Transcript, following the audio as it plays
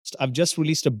I've just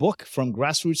released a book, From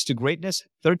Grassroots to Greatness,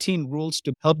 13 Rules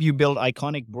to Help You Build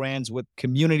Iconic Brands with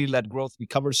Community-Led Growth. We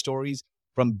cover stories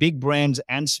from big brands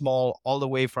and small, all the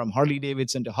way from Harley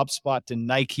Davidson to HubSpot to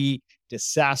Nike to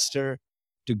SaaStr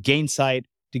to Gainsight,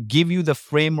 to give you the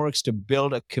frameworks to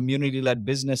build a community-led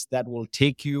business that will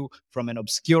take you from an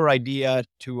obscure idea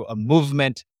to a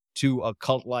movement to a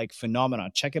cult-like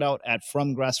phenomenon. Check it out at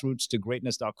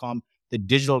FromGrassrootsToGreatness.com. The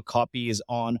digital copy is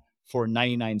on for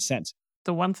 99 cents.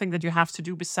 The one thing that you have to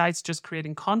do besides just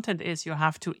creating content is you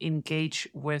have to engage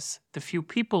with the few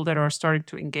people that are starting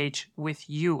to engage with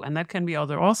you. And that can be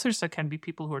other authors, that can be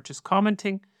people who are just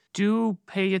commenting. Do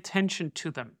pay attention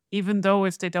to them, even though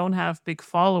if they don't have big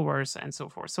followers and so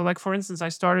forth. So like, for instance, I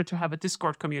started to have a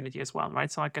Discord community as well,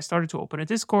 right? So like I started to open a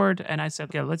Discord and I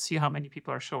said, yeah, let's see how many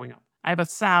people are showing up. I have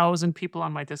 1,000 people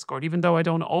on my Discord, even though I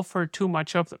don't offer too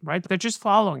much of them, right? They're just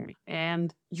following me.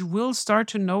 And you will start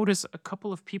to notice a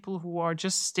couple of people who are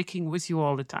just sticking with you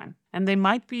all the time. And they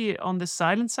might be on the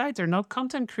silent side. They're not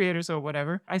content creators or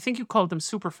whatever. I think you call them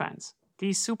super fans.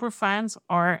 These super fans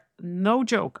are, no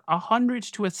joke, 100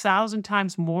 to 1,000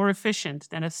 times more efficient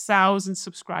than 1,000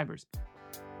 subscribers.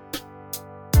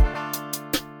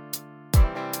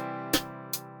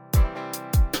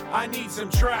 I need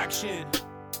some traction.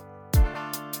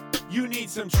 You need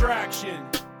some traction.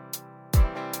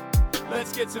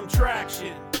 Let's get some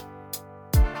traction.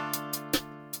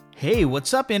 Hey,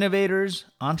 what's up, innovators,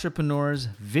 entrepreneurs,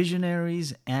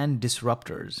 visionaries, and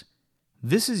disruptors?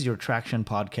 This is your Traction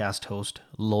Podcast host,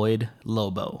 Lloyd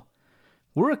Lobo.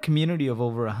 We're a community of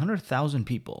over 100,000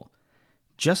 people,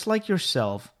 just like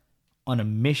yourself, on a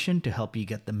mission to help you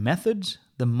get the methods,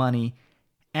 the money,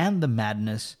 and the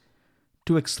madness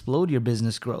to explode your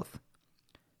business growth.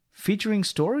 Featuring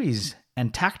stories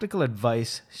and tactical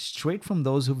advice straight from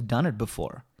those who've done it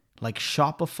before, like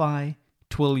Shopify,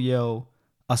 Twilio,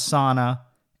 Asana,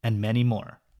 and many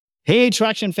more. Hey,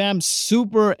 Traction fam,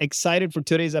 super excited for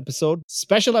today's episode.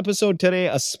 Special episode today,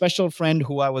 a special friend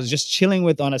who I was just chilling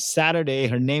with on a Saturday.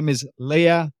 Her name is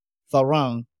Leah,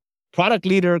 Tharin, product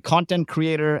leader, content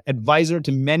creator, advisor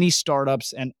to many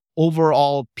startups, and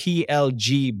overall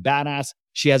PLG badass.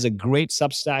 She has a great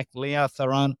Substack,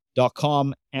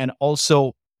 leahtharin.com, and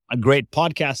also a great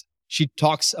podcast. She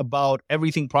talks about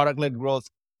everything product-led growth,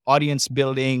 audience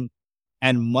building,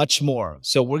 and much more.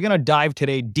 So we're going to dive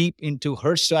today deep into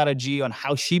her strategy on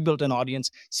how she built an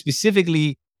audience,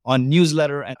 specifically on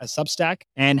newsletter and a Substack,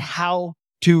 and how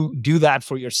to do that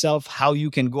for yourself, how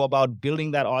you can go about building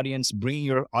that audience, bringing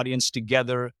your audience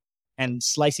together, and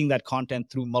slicing that content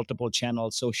through multiple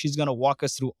channels. So she's going to walk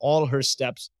us through all her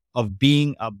steps of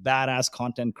being a badass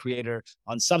content creator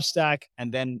on Substack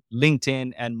and then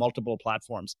LinkedIn and multiple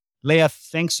platforms. Leah,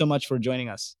 thanks so much for joining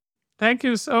us. Thank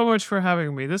you so much for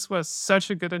having me. This was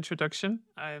such a good introduction.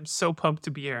 I am so pumped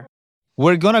to be here.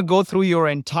 We're going to go through your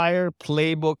entire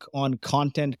playbook on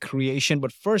content creation,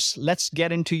 but first, let's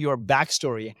get into your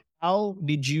backstory. How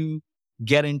did you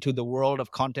get into the world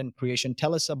of content creation?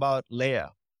 Tell us about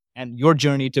Leah and your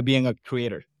journey to being a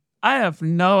creator. I have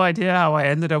no idea how I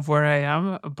ended up where I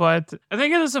am, but I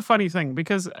think it is a funny thing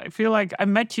because I feel like I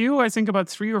met you, I think about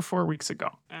 3 or 4 weeks ago.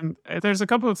 And there's a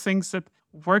couple of things that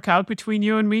work out between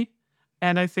you and me.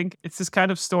 And I think it's this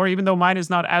kind of story, even though mine is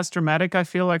not as dramatic, I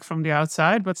feel like from the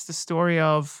outside, but it's the story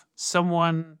of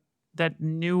someone that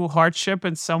knew hardship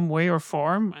in some way or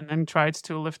form and then tried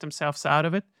to lift themselves out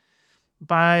of it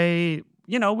by,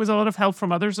 with a lot of help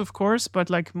from others, of course,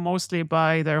 but like mostly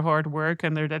by their hard work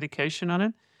and their dedication on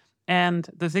it. And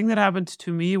the thing that happened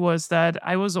to me was that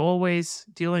I was always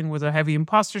dealing with a heavy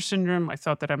imposter syndrome. I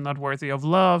thought that I'm not worthy of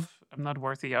love. I'm not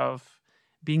worthy of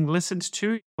being listened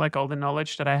to, like all the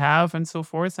knowledge that I have and so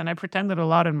forth. And I pretended a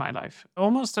lot in my life,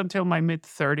 almost until my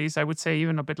mid-30s, I would say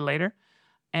even a bit later.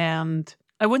 And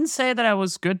I wouldn't say that I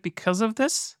was good because of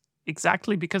this.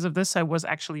 Exactly because of this, I was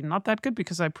actually not that good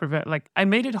because I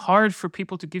made it hard for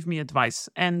people to give me advice.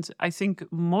 And I think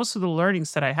most of the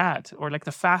learnings that I had, or like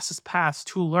the fastest path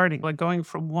to learning, like going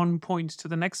from one point to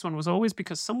the next one, was always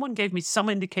because someone gave me some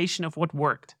indication of what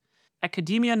worked.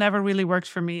 Academia never really worked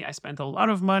for me. I spent a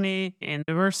lot of money in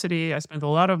university. I spent a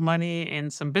lot of money in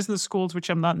some business schools, which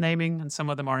I'm not naming, and some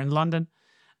of them are in London.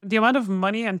 The amount of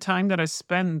money and time that I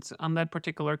spent on that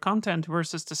particular content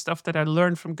versus the stuff that I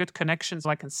learned from good connections,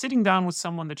 like in sitting down with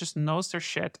someone that just knows their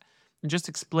shit and just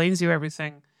explains you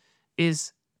everything,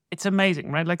 it's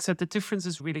amazing, right? Like I said, the difference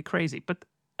is really crazy. But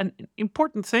an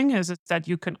important thing is that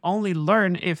you can only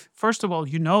learn if, first of all,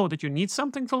 you know that you need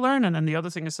something to learn. And then the other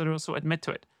thing is to also admit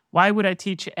to it. Why would I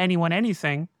teach anyone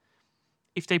anything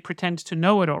if they pretend to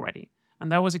know it already?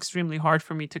 And that was extremely hard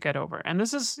for me to get over. And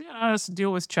this is, has to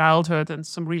deal with childhood and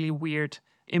some really weird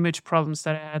image problems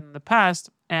that I had in the past.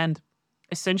 And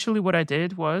essentially what I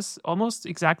did was almost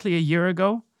exactly a year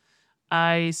ago,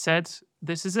 I said,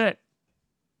 this is it.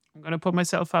 I'm going to put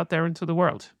myself out there into the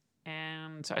world.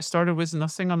 And I started with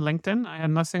nothing on LinkedIn. I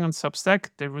had nothing on Substack.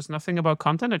 There was nothing about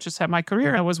content. I just had my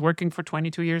career. I was working for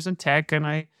 22 years in tech, and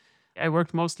I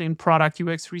worked mostly in product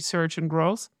UX research and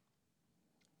growth.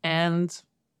 And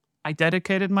I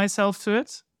dedicated myself to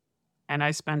it. And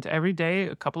I spent every day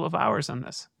a couple of hours on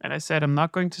this. And I said, I'm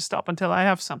not going to stop until I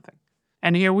have something.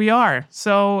 And here we are.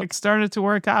 So it started to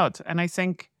work out. And I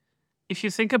think if you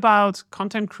think about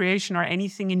content creation or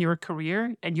anything in your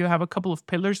career, and you have a couple of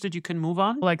pillars that you can move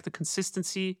on, like the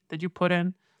consistency that you put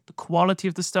in, the quality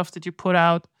of the stuff that you put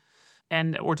out,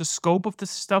 or the scope of the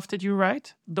stuff that you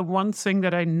write, the one thing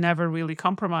that I never really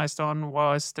compromised on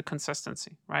was the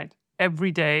consistency, right?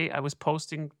 Every day I was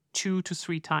posting 2 to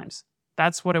 3 times.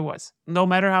 That's what it was. No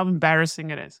matter how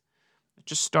embarrassing it is. I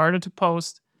just started to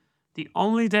post. The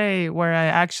only day where I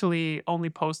actually only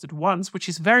posted once, which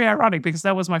is very ironic because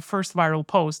that was my first viral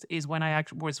post, is when I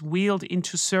actually was wheeled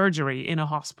into surgery in a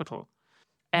hospital.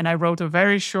 And I wrote a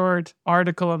very short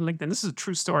article on LinkedIn. This is a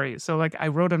true story. So I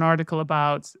wrote an article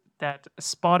about that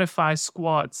Spotify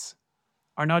squads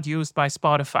are not used by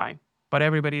Spotify, but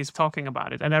everybody is talking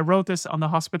about it. And I wrote this on the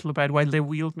hospital bed while they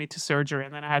wheeled me to surgery,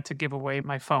 and then I had to give away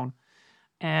my phone.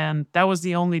 And that was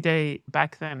the only day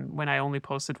back then when I only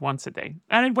posted once a day.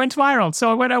 And it went viral.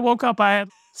 So when I woke up, I had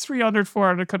 300,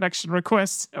 400 connection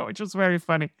requests, which was very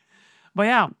funny. But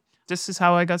yeah, this is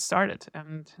how I got started.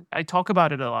 And I talk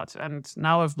about it a lot. And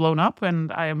now I've blown up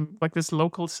and I am like this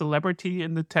local celebrity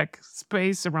in the tech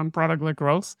space around product-led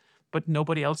growth. But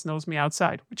nobody else knows me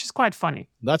outside, which is quite funny.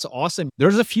 That's awesome.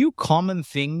 There's a few common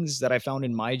things that I found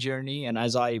in my journey. And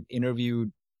as I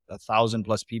interviewed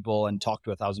 1,000+ people and talked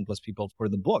to 1,000+ people for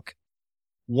the book,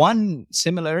 one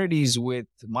similarities with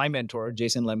my mentor,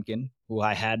 Jason Lemkin, who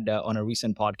I had on a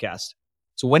recent podcast.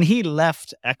 So when he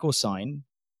left EchoSign,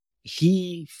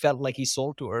 he felt like he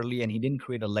sold too early and he didn't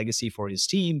create a legacy for his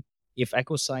team. If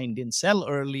EchoSign didn't sell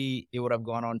early, it would have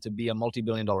gone on to be a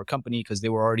multi-billion-dollar company because they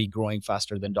were already growing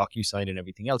faster than DocuSign and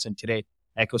everything else. And today,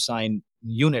 EchoSign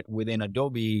unit within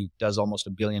Adobe does almost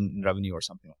 $1 billion in revenue or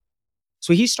something.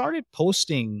 So he started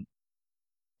posting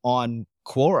on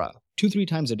Quora 2-3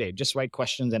 times a day, just write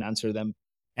questions and answer them.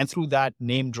 And through that,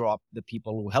 name drop the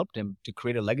people who helped him to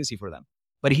create a legacy for them.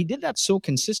 But he did that so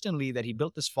consistently that he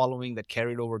built this following that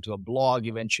carried over to a blog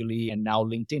eventually. And now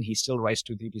LinkedIn, he still writes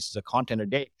 2-3 pieces of content a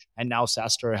day. And now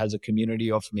SaaStr has a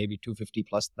community of maybe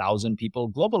 250,000+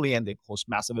 people globally, and they host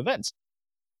massive events.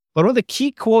 But one of the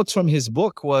key quotes from his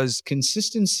book was,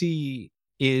 consistency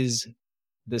is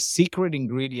the secret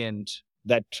ingredient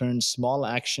that turns small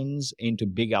actions into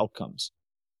big outcomes.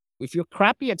 If you're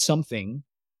crappy at something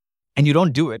and you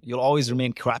don't do it, you'll always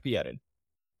remain crappy at it.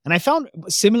 And I found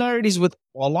similarities with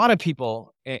a lot of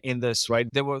people in this, right?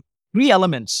 There were 3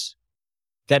 elements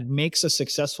that makes a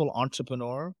successful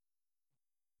entrepreneur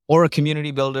or a community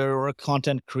builder or a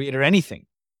content creator, anything.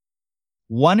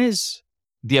 1 is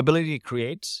the ability to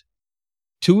create.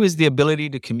 2 is the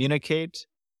ability to communicate.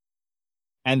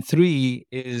 And 3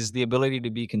 is the ability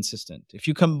to be consistent. If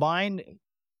you combine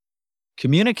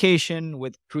communication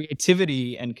with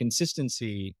creativity and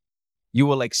consistency, you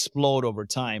will explode over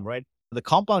time, right? The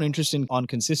compound interest on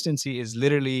consistency is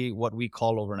literally what we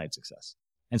call overnight success.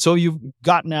 And so you've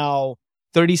got now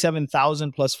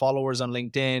 37,000+ followers on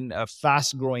LinkedIn, a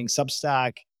fast growing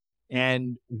Substack.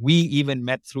 And we even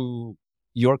met through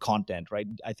your content, right?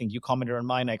 I think you commented on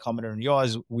mine, I commented on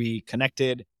yours, we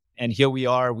connected. And here we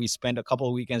are. We spent a couple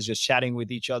of weekends just chatting with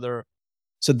each other.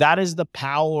 So that is the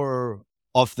power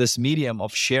of this medium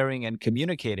of sharing and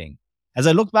communicating. As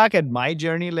I look back at my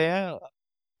journey, Leah,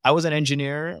 I was an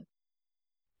engineer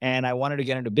and I wanted to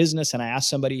get into business. And I asked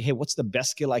somebody, hey, what's the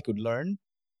best skill I could learn?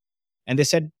 And they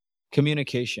said,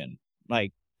 communication.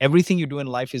 Like everything you do in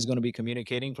life is going to be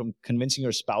communicating, from convincing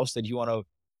your spouse that you want to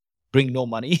bring no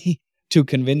money to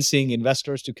convincing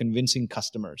investors to convincing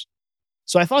customers.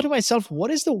 So I thought to myself,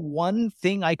 what is the one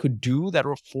thing I could do that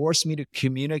will force me to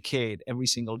communicate every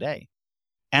single day?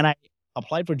 And I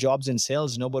applied for jobs in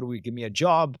sales. Nobody would give me a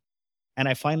job. And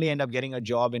I finally ended up getting a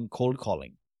job in cold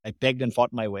calling. I begged and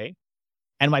fought my way.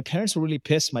 And my parents were really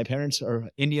pissed. My parents are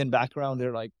Indian background.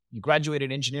 They're like, you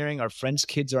graduated engineering. Our friends'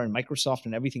 kids are in Microsoft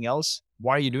and everything else.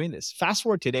 Why are you doing this? Fast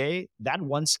forward today, that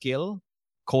one skill,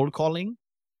 cold calling,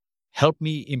 helped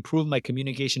me improve my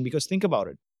communication. Because think about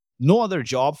it. No other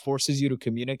job forces you to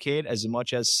communicate as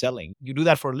much as selling. You do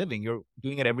that for a living. You're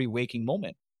doing it every waking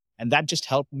moment. And that just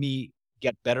helped me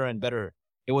get better and better.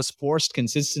 It was forced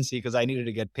consistency because I needed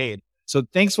to get paid. So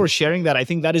thanks for sharing that. I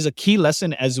think that is a key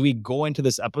lesson as we go into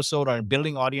this episode on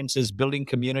building audiences, building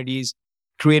communities,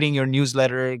 creating your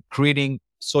newsletter, creating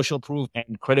social proof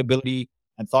and credibility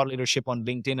and thought leadership on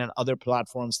LinkedIn and other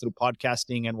platforms through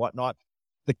podcasting and whatnot.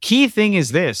 The key thing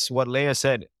is this, what Leah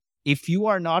said, if you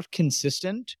are not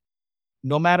consistent,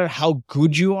 no matter how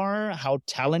good you are, how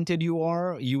talented you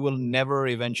are, you will never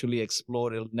eventually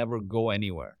explode. It'll never go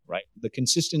anywhere, right? The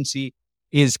consistency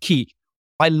is key.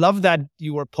 I love that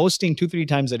you were posting 2-3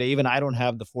 times a day. Even I don't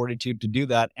have the fortitude to do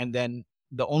that. And then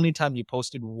the only time you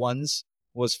posted once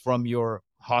was from your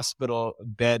hospital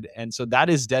bed. And so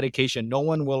that is dedication. No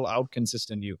one will out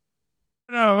consistent you.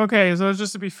 No, okay. So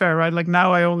just to be fair, right? Like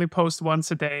now I only post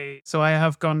once a day. So I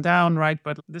have gone down, right?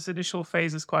 But this initial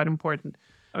phase is quite important.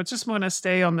 I just want to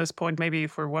stay on this point maybe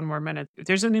for one more minute.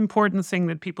 There's an important thing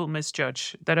that people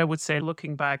misjudge that I would say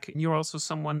looking back, you're also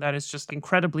someone that is just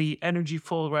incredibly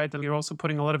energyful, right? And you're also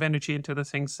putting a lot of energy into the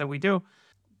things that we do.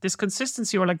 This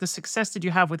consistency or like the success that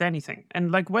you have with anything.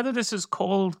 And like whether this is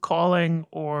cold calling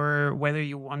or whether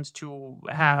you want to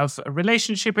have a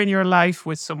relationship in your life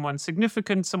with someone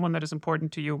significant, someone that is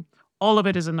important to you, all of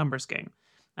it is a numbers game.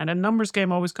 And a numbers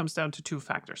game always comes down to 2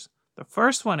 factors. The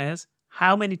first one is,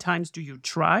 how many times do you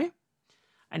try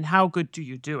and how good do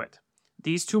you do it?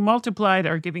 These 2 multiplied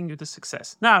are giving you the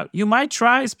success. Now, you might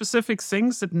try specific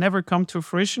things that never come to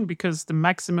fruition because the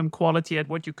maximum quality at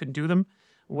what you can do them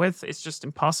with is just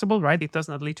impossible, right? It does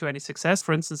not lead to any success.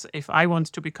 For instance, if I want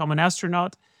to become an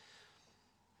astronaut,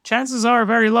 chances are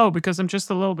very low because I'm just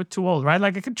a little bit too old, right?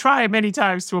 Like I could try many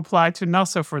times to apply to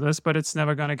NASA for this, but it's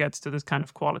never going to get to this kind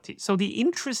of quality. So the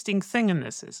interesting thing in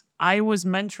this is I was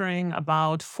mentoring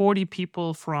about 40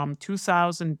 people from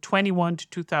 2021 to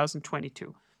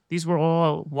 2022. These were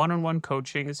all one-on-one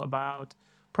coachings about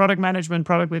product management,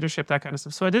 product leadership, that kind of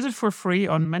stuff. So I did it for free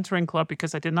on Mentoring Club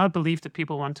because I did not believe that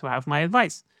people want to have my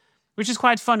advice, which is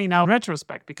quite funny now in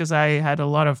retrospect because I had a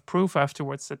lot of proof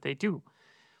afterwards that they do.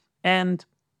 And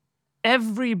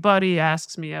everybody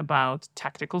asks me about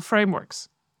tactical frameworks.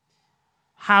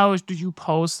 How do you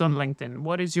post on LinkedIn?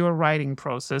 What is your writing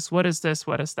process? What is this?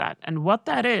 What is that? And what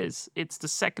that is, it's the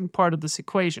second part of this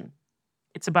equation.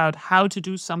 It's about how to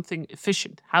do something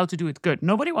efficient, how to do it good.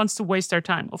 Nobody wants to waste their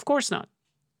time. Of course not.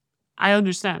 I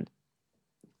understand.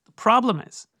 The problem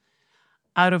is,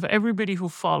 out of everybody who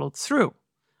followed through,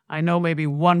 I know maybe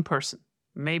 1 person,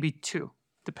 maybe 2,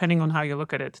 depending on how you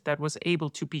look at it, that was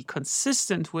able to be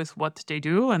consistent with what they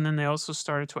do, and then they also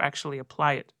started to actually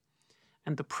apply it.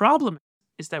 And the problem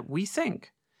is that we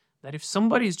think that if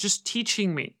somebody is just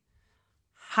teaching me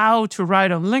how to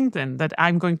write on LinkedIn, that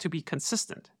I'm going to be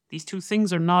consistent. These 2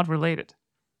 things are not related.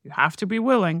 You have to be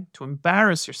willing to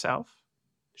embarrass yourself.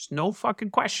 There's no fucking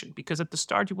question, because at the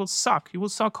start you will suck. You will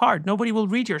suck hard. Nobody will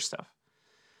read your stuff.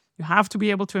 You have to be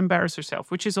able to embarrass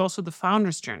yourself, which is also the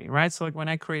founder's journey, right? So like when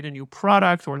I create a new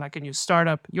product or like a new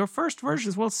startup, your first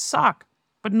versions will suck,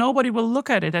 but nobody will look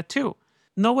at it at 2.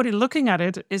 Nobody looking at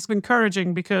it is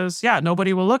encouraging because,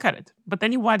 nobody will look at it. But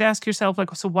then you might ask yourself,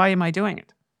 like, so why am I doing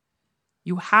it?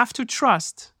 You have to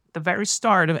trust the very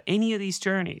start of any of these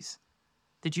journeys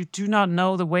that you do not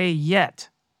know the way yet.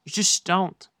 You just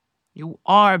don't. You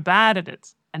are bad at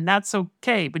it, and that's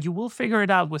okay, but you will figure it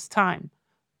out with time.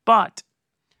 But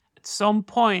at some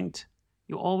point,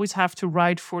 you always have to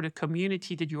write for the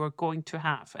community that you are going to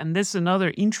have. And this is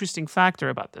another interesting factor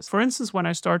about this. For instance, when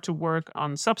I start to work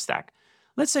on SubStack,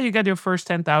 let's say you get your first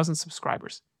 10,000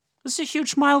 subscribers. This is a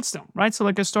huge milestone, right? So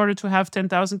like I started to have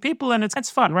 10,000 people and it's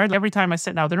fun, right? Every time I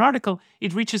send out an article,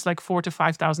 it reaches like 4,000 to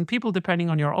 5,000 people depending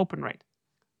on your open rate.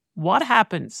 What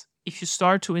happens if you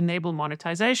start to enable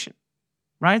monetization,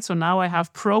 right? So now I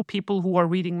have pro people who are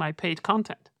reading my paid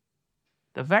content.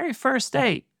 The very first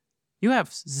day, you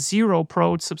have 0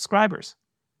 pro subscribers.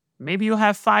 Maybe you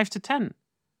have 5 to 10.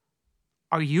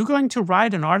 Are you going to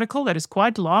write an article that is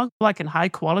quite long, like in high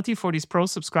quality for these pro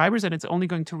subscribers, and it's only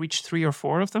going to reach 3 or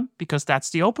 4 of them because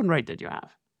that's the open rate that you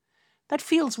have? That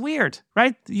feels weird,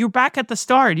 right? You're back at the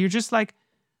start. You're just like,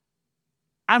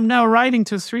 I'm now writing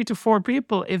to 3 to 4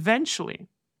 people eventually.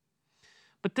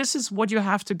 But this is what you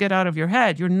have to get out of your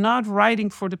head. You're not writing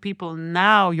for the people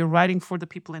now, you're writing for the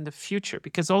people in the future,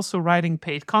 because also writing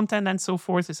paid content and so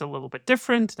forth is a little bit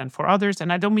different than for others.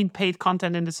 And I don't mean paid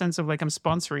content in the sense of like I'm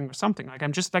sponsoring or something. Like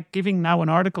I'm just like giving now an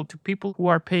article to people who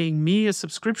are paying me a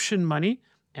subscription money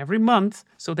every month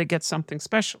so they get something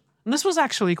special. And this was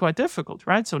actually quite difficult,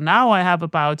 right? So now I have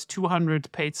about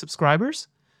 200 paid subscribers,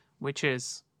 which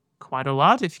is quite a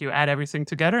lot if you add everything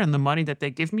together and the money that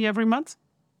they give me every month.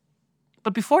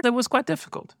 But before that was quite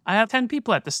difficult. I had 10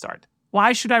 people at the start.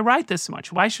 Why should I write this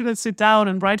much? Why should I sit down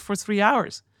and write for 3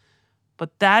 hours?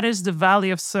 But that is the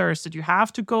valley of thirst that you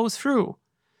have to go through.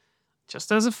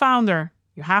 Just as a founder,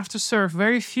 you have to serve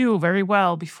very few very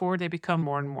well before they become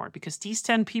more and more, because these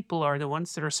 10 people are the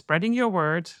ones that are spreading your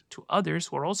word to others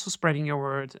who are also spreading your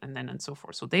word, and so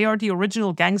forth. So they are the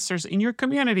original gangsters in your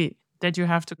community that you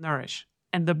have to nourish.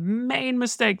 And the main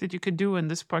mistake that you can do in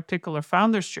this particular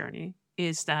founder's journey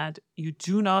is that you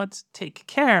do not take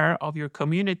care of your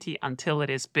community until it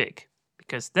is big,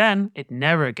 because then it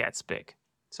never gets big.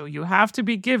 So you have to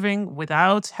be giving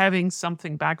without having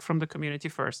something back from the community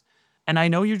first. And I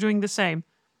know you're doing the same.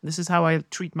 This is how I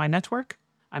treat my network.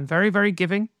 I'm very, very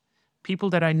giving. People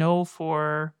that I know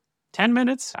for 10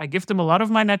 minutes, I give them a lot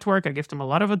of my network. I give them a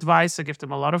lot of advice. I give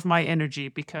them a lot of my energy,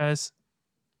 because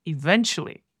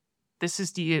eventually this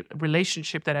is the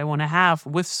relationship that I want to have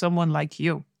with someone like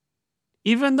you.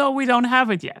 Even though we don't have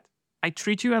it yet, I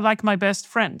treat you like my best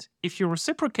friend. If you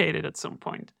reciprocate it at some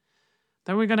point,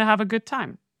 then we're going to have a good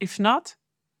time. If not,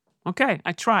 okay,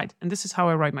 I tried. And this is how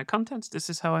I write my content. This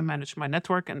is how I manage my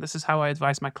network. And this is how I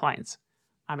advise my clients.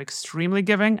 I'm extremely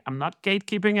giving. I'm not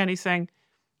gatekeeping anything.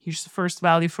 Here's the first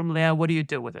value from Leah. What do you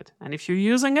do with it? And if you're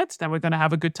using it, then we're going to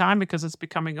have a good time, because it's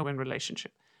becoming a win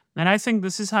relationship. And I think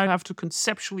this is how I have to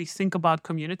conceptually think about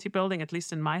community building, at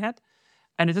least in my head.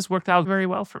 And it has worked out very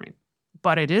well for me.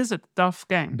 But it is a tough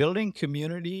game. Building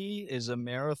community is a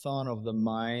marathon of the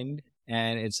mind,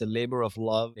 and it's a labor of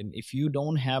love. And if you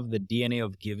don't have the DNA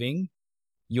of giving,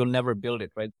 you'll never build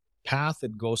it, right? Path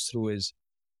it goes through is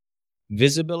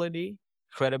visibility,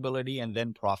 credibility, and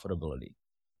then profitability.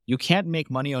 You can't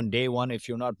make money on day one if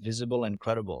you're not visible and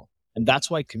credible. And that's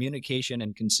why communication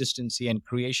and consistency and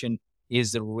creation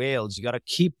is the rails. You got to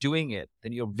keep doing it.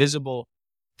 Then you're visible.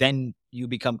 Then you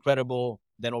become credible.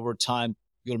 Then over time,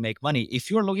 you'll make money.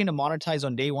 If you're looking to monetize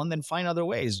on day one, then find other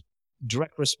ways.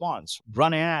 Direct response,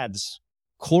 run ads,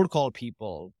 cold call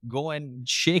people, go and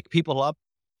shake people up,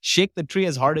 shake the tree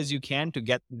as hard as you can to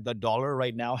get the dollar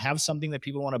right now. Have something that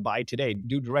people want to buy today.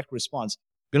 Do direct response.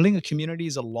 Building a community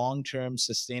is a long-term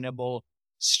sustainable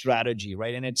strategy,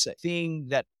 right? And it's a thing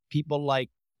that people like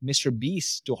Mr.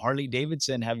 Beast to Harley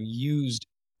Davidson have used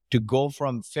to go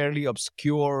from fairly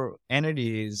obscure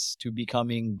entities to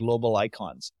becoming global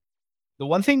icons. The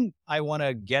one thing I want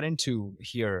to get into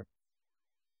here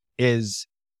is,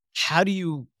 how do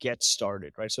you get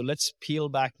started, right? So let's peel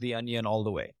back the onion all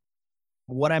the way.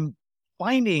 What I'm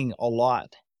finding a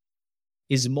lot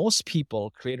is most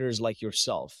people, creators like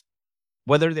yourself,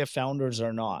 whether they're founders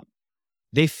or not,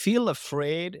 they feel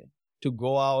afraid to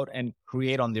go out and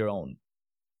create on their own.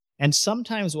 And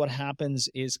sometimes what happens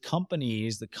is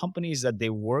the companies that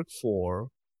they work for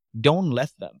don't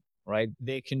let them, right?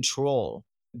 They control.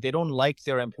 They don't like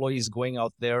their employees going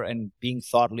out there and being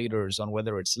thought leaders on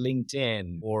whether it's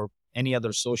LinkedIn or any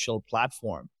other social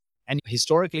platform. And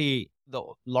historically, the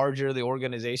larger the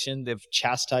organization, they've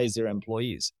chastised their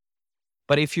employees.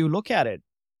 But if you look at it,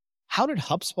 how did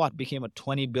HubSpot become a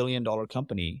 $20 billion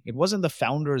company? It wasn't the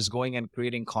founders going and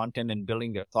creating content and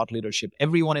building their thought leadership.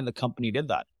 Everyone in the company did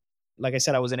that. Like I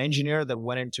said, I was an engineer that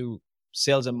went into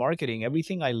sales and marketing.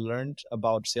 Everything I learned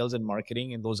about sales and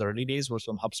marketing in those early days was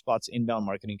from HubSpot's inbound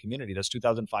marketing community. That's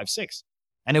 2005-06.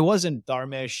 And it wasn't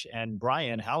Dharmesh and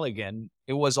Brian Halligan.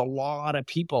 It was a lot of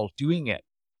people doing it.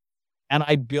 And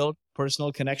I built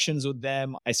personal connections with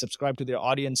them. I subscribed to their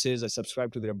audiences. I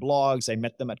subscribed to their blogs. I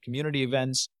met them at community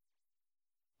events.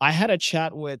 I had a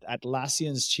chat with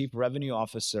Atlassian's Chief Revenue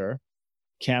Officer,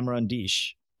 Cameron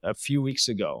Deesh, a few weeks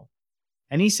ago.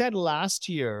 And he said last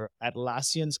year,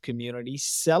 Atlassian's community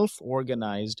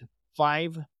self-organized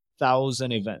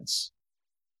 5,000 events.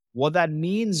 What that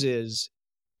means is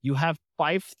you have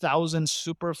 5,000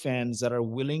 super fans that are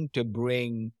willing to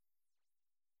bring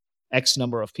X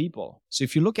number of people. So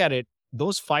if you look at it,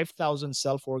 those 5,000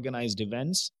 self-organized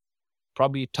events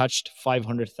probably touched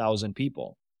 500,000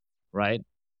 people, right?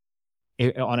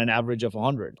 On an average of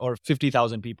 100 or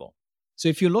 50,000 people. So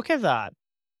if you look at that,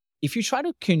 if you try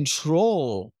to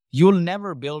control, you'll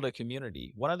never build a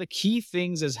community. One of the key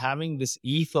things is having this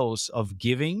ethos of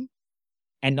giving,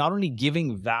 and not only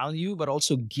giving value, but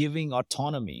also giving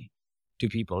autonomy to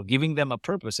people, giving them a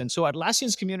purpose. And so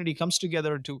Atlassian's community comes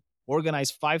together to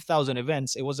organize 5,000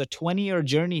 events. It was a 20-year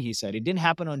journey, he said. It didn't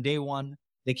happen on day one.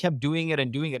 They kept doing it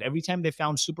and doing it. Every time they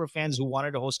found super fans who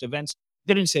wanted to host events,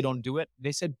 they didn't say, don't do it.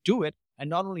 They said, do it. And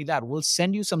not only that, we'll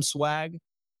send you some swag.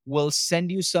 We'll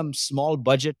send you some small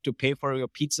budget to pay for your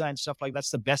pizza and stuff like that. That's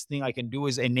the best thing I can do,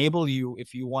 is enable you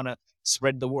if you want to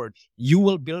spread the word. You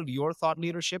will build your thought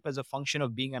leadership as a function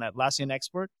of being an Atlassian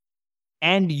expert,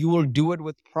 and you will do it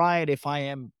with pride if I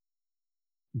am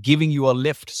giving you a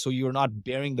lift so you're not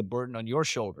bearing the burden on your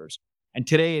shoulders. And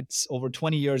today, it's over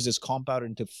 20 years, is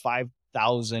compounded into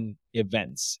 100,000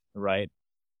 events, right?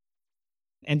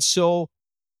 And so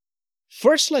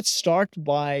first, let's start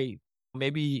by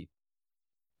maybe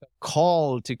a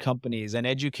call to companies and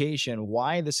education,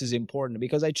 why this is important,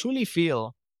 because I truly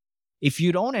feel if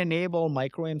you don't enable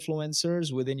micro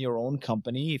influencers within your own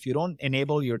company, if you don't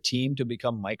enable your team to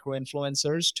become micro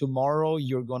influencers, tomorrow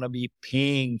you're going to be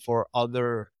paying for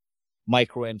other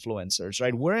micro influencers,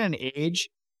 right? We're in an age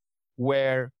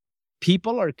where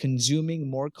people are consuming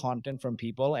more content from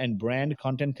people and brand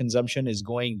content consumption is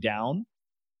going down.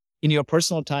 In your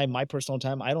personal time, my personal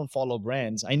time, I don't follow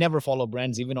brands. I never follow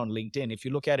brands, even on LinkedIn. If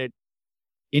you look at it,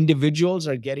 individuals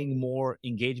are getting more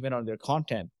engagement on their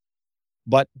content,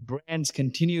 but brands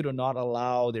continue to not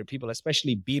allow their people,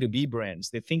 especially B2B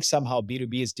brands. They think somehow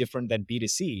B2B is different than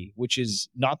B2C, which is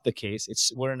not the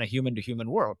case. We're in a human to human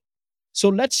world. So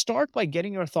let's start by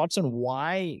getting your thoughts on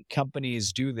why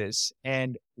companies do this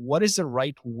and what is the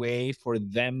right way for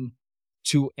them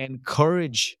to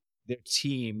encourage their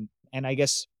team and I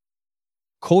guess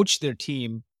coach their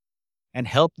team and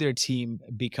help their team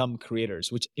become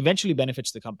creators, which eventually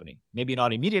benefits the company. Maybe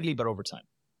not immediately, but over time.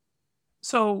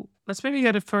 So let's maybe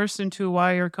get it first into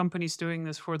why your company's doing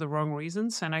this for the wrong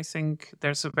reasons. And I think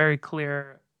there's a very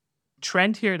clear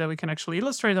trend here that we can actually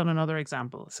illustrate on another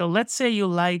example. So let's say you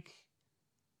like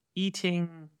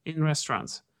eating in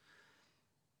restaurants.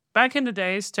 Back in the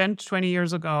days, 10 to 20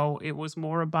 years ago, it was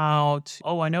more about,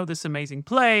 oh, I know this amazing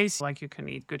place, like you can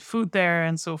eat good food there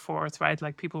and so forth, right?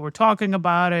 Like people were talking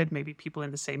about it, maybe people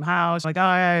in the same house, like, oh,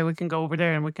 yeah, we can go over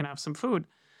there and we can have some food.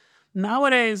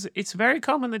 Nowadays, it's very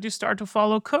common that you start to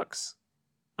follow cooks.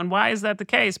 And why is that the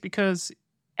case? Because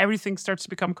everything starts to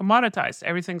become commoditized.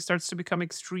 Everything starts to become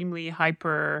extremely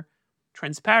hyper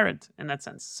transparent in that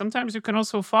sense. Sometimes you can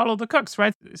also follow the cooks,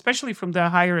 right? Especially from the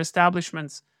higher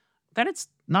establishments. Then it's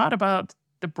not about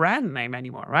the brand name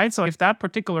anymore, right? So if that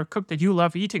particular cook that you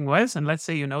love eating with, and let's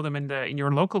say you know them in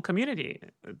your local community,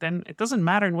 then it doesn't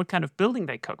matter in what kind of building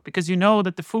they cook because you know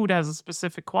that the food has a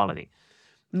specific quality.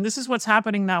 And this is what's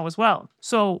happening now as well.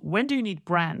 So when do you need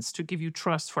brands to give you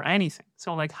trust for anything?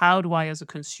 So like how do I as a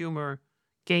consumer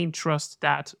gain trust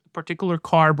that a particular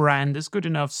car brand is good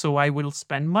enough so I will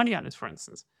spend money on it, for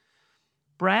instance?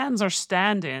 Brands are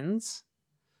stand-ins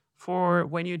for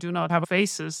when you do not have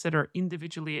faces that are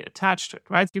individually attached to it,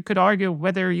 right? You could argue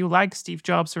whether you like Steve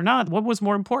Jobs or not. What was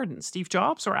more important, Steve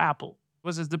Jobs or Apple?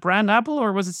 Was it the brand Apple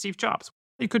or was it Steve Jobs?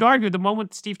 You could argue the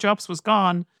moment Steve Jobs was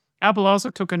gone, Apple also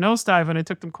took a nosedive and it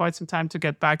took them quite some time to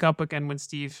get back up again when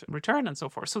Steve returned and so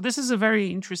forth. So this is a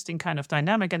very interesting kind of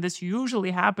dynamic. And this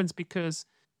usually happens because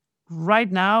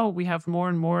right now we have more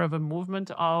and more of a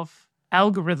movement of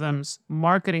algorithms,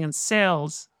 marketing and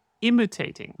sales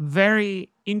imitating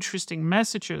very interesting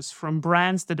messages from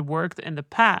brands that worked in the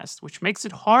past, which makes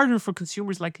it harder for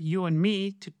consumers like you and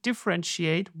me to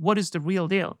differentiate what is the real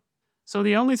deal. So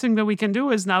the only thing that we can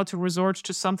do is now to resort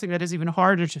to something that is even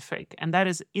harder to fake, and that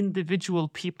is individual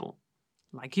people,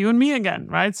 like you and me again,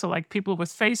 right? So like people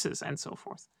with faces and so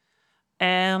forth.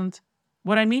 And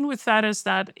what I mean with that is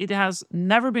that it has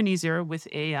never been easier with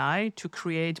AI to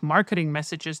create marketing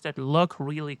messages that look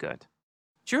really good.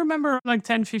 Do you remember like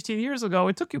 10, 15 years ago,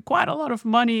 it took you quite a lot of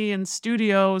money and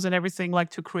studios and everything like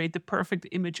to create the perfect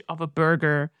image of a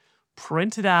burger,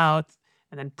 print it out,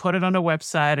 and then put it on a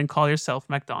website and call yourself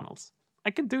McDonald's.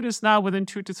 I can do this now within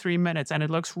 2 to 3 minutes and it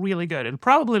looks really good. It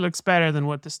probably looks better than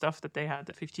what the stuff that they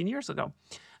had 15 years ago.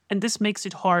 And this makes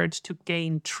it hard to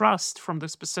gain trust from the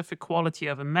specific quality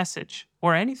of a message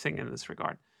or anything in this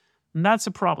regard. And that's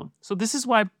a problem. So this is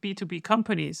why B2B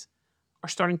companies are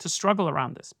starting to struggle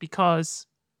around this because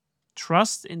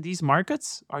trust in these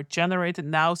markets are generated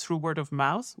now through word of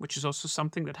mouth, which is also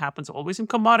something that happens always in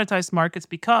commoditized markets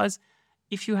because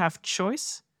if you have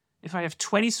choice, if I have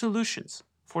 20 solutions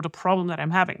for the problem that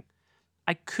I'm having,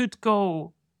 I could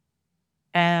go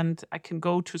and I can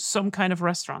go to some kind of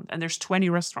restaurant and there's 20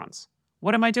 restaurants.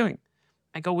 What am I doing?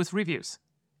 I go with reviews.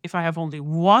 If I have only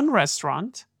one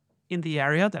restaurant in the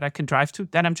area that I can drive to,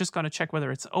 then I'm just going to check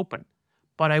whether it's open.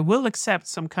 But I will accept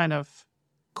some kind of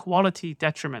quality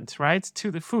detriment, right,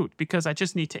 to the food because I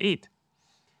just need to eat.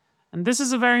 And this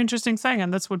is a very interesting thing,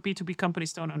 and that's what B2B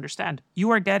companies don't understand. You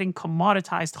are getting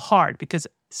commoditized hard because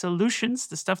solutions,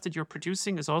 the stuff that you're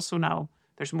producing is also now,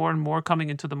 there's more and more coming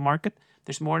into the market.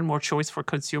 There's more and more choice for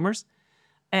consumers.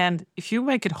 And if you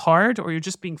make it hard or you're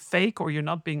just being fake or you're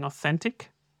not being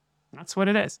authentic, that's what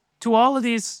it is. To all of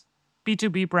these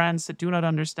B2B brands that do not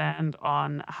understand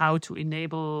on how to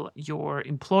enable your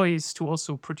employees to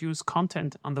also produce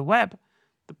content on the web,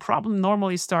 the problem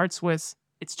normally starts with,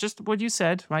 it's just what you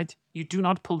said, right? You do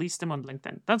not police them on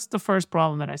LinkedIn. That's the first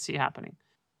problem that I see happening.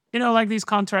 Like these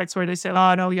contracts where they say,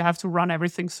 oh, no, you have to run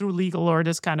everything through legal or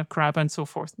this kind of crap and so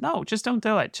forth. No, just don't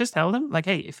do it. Just tell them like,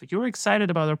 hey, if you're excited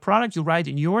about a product, you write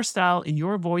in your style, in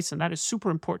your voice, and that is super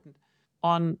important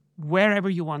on wherever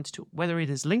you want to, whether it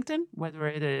is LinkedIn, whether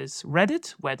it is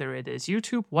Reddit, whether it is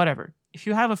YouTube, whatever. If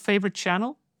you have a favorite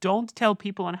channel, don't tell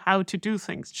people on how to do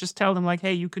things. Just tell them like,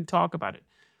 hey, you can talk about it.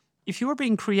 If you are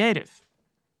being creative,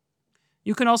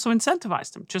 you can also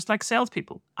incentivize them, just like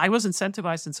salespeople. I was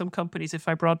incentivized in some companies if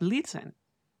I brought leads in.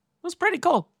 It was pretty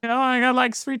cool. I got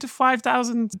like $3,000 to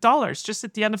 $5,000 just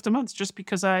at the end of the month, just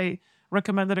because I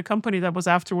recommended a company that was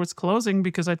afterwards closing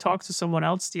because I talked to someone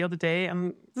else the other day,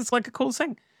 and it's like a cool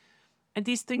thing. And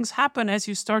these things happen as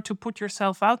you start to put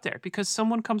yourself out there, because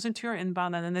someone comes into your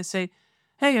inbound and then they say,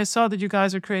 hey, I saw that you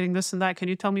guys are creating this and that. Can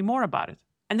you tell me more about it?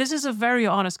 And this is a very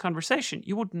honest conversation.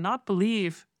 You would not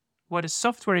believe what a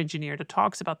software engineer that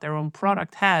talks about their own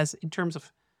product has in terms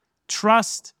of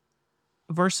trust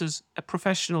versus a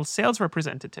professional sales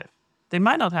representative. They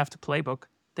might not have the playbook.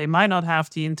 They might not have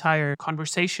the entire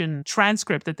conversation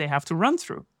transcript that they have to run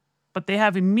through, but they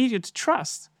have immediate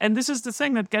trust. And this is the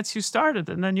thing that gets you started.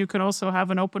 And then you can also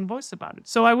have an open voice about it.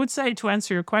 So I would say, to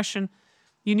answer your question,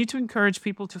 you need to encourage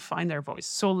people to find their voice.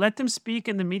 So let them speak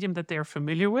in the medium that they are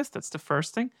familiar with. That's the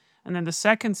first thing. And then the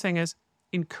second thing is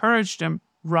encourage them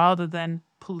rather than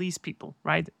police people,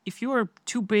 right? If you are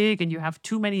too big and you have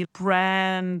too many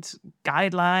brand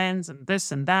guidelines and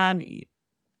this and that,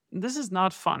 this is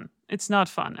not fun. It's not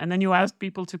fun. And then you ask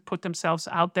people to put themselves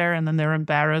out there and then they're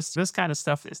embarrassed. This kind of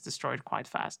stuff is destroyed quite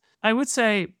fast. I would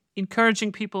say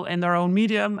encouraging people in their own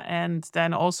medium, and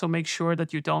then also make sure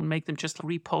that you don't make them just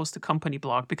repost a company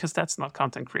blog, because that's not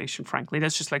content creation, frankly.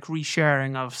 That's just like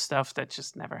resharing of stuff that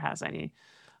just never has any,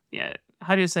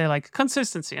 how do you say, like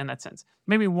consistency in that sense.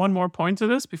 Maybe one more point to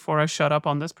this before I shut up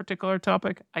on this particular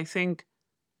topic. I think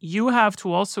you have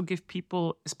to also give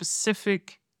people a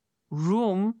specific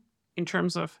room in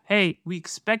terms of, hey, we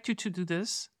expect you to do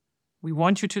this. We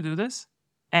want you to do this.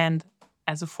 And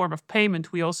as a form of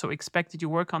payment, we also expect that you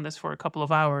work on this for a couple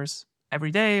of hours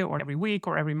every day or every week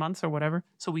or every month or whatever.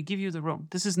 So we give you the room.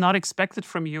 This is not expected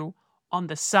from you on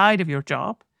the side of your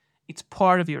job. It's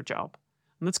part of your job.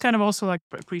 And that's kind of also like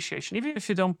appreciation. Even if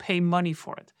you don't pay money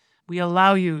for it, we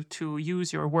allow you to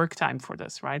use your work time for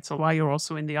this, right? So while you're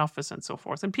also in the office and so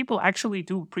forth. And people actually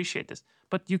do appreciate this.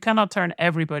 But you cannot turn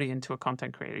everybody into a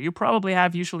content creator. You probably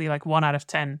have usually like 1 out of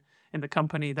 10 in the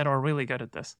company that are really good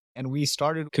at this. And we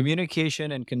started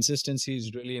communication, and consistency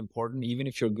is really important. Even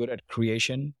if you're good at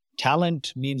creation,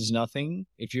 talent means nothing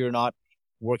if you're not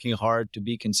working hard to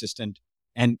be consistent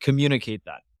and communicate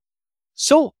that.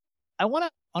 So I want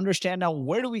to understand now,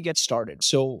 where do we get started?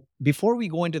 So before we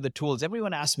go into the tools,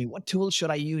 everyone asks me, what tools should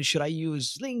I use? Should I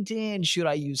use LinkedIn? Should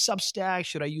I use SubStack?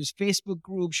 Should I use Facebook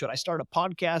group? Should I start a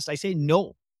podcast? I say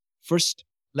no. First,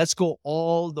 let's go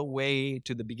all the way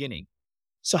to the beginning.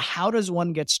 So how does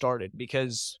one get started?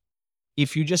 Because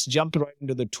if you just jump right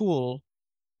into the tool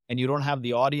and you don't have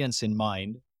the audience in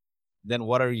mind, then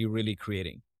what are you really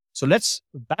creating? So let's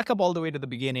back up all the way to the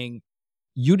beginning.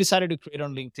 You decided to create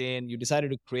on LinkedIn. You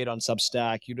decided to create on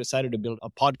Substack. You decided to build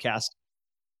a podcast,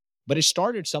 but it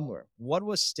started somewhere. What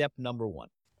was step number one?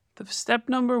 The step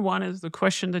number one is the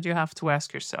question that you have to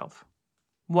ask yourself.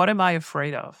 What am I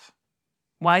afraid of?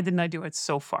 Why didn't I do it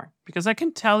so far? Because I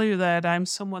can tell you that I'm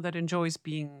someone that enjoys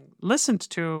being listened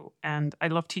to, and I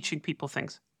love teaching people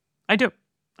things. I do.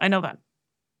 I know that.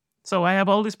 So I have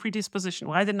all this predisposition.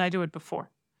 Why didn't I do it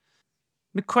before?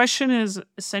 The question is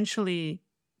essentially,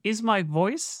 is my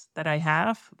voice that I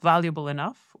have valuable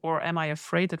enough, or am I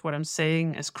afraid that what I'm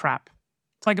saying is crap?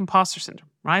 It's like imposter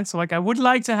syndrome, right? So like I would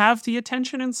like to have the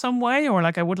attention in some way, or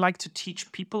like I would like to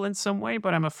teach people in some way,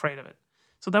 but I'm afraid of it.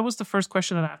 So that was the first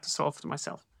question that I have to solve to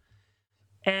myself.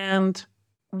 And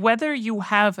whether you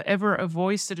have ever a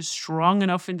voice that is strong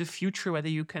enough in the future, whether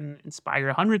you can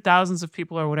inspire hundreds of thousands of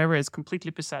people or whatever, is completely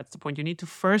besides the point. You need to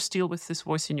first deal with this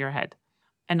voice in your head.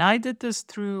 And I did this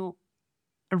through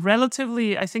a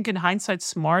relatively, I think in hindsight,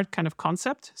 smart kind of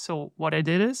concept. So what I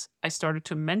did is I started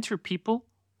to mentor people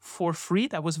for free.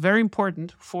 That was very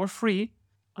important, for free,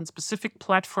 on specific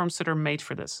platforms that are made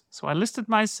for this. So I listed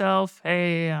myself,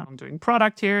 hey, I'm doing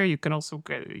product here. You can also,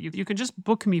 you can just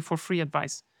book me for free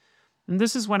advice. And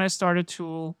this is when I started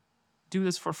to do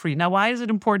this for free. Now, why is it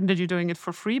important that you're doing it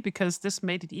for free? Because this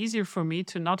made it easier for me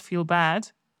to not feel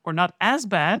bad, or not as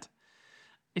bad,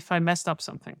 if I messed up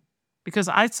something. Because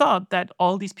I thought that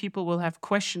all these people will have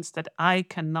questions that I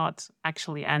cannot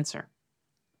actually answer.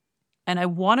 And I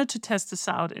wanted to test this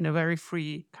out in a very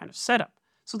free kind of setup.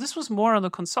 So this was more on the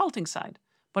consulting side.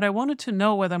 But I wanted to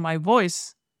know whether my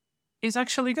voice is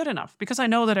actually good enough because I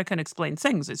know that I can explain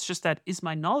things. It's just that, is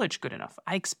my knowledge good enough?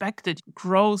 I expected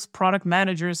growth product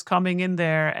managers coming in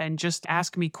there and just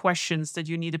ask me questions that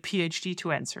you need a PhD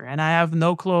to answer. And I have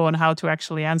no clue on how to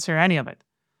actually answer any of it.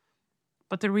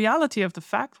 But the reality of the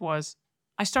fact was,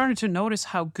 I started to notice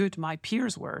how good my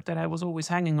peers were that I was always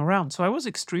hanging around. So I was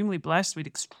extremely blessed with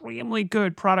extremely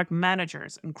good product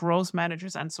managers and growth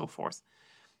managers and so forth.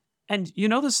 And you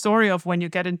know the story of when you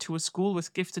get into a school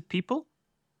with gifted people?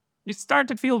 You start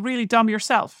to feel really dumb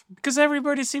yourself because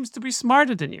everybody seems to be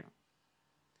smarter than you.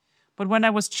 But when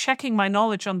I was checking my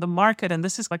knowledge on the market, and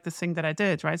this is like the thing that I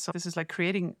did, right? So this is like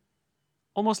creating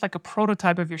almost like a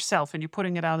prototype of yourself and you're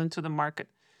putting it out into the market.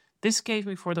 This gave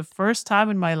me for the first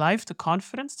time in my life the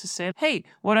confidence to say, hey,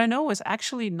 what I know is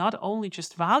actually not only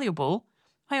just valuable,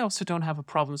 I also don't have a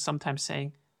problem sometimes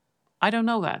saying, I don't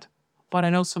know that, but I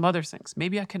know some other things.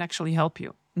 Maybe I can actually help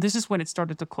you. And this is when it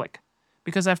started to click.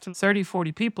 Because after 30,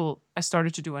 40 people, I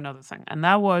started to do another thing. And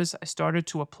that was I started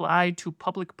to apply to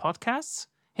public podcasts.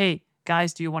 Hey,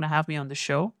 guys, do you want to have me on the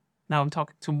show? Now I'm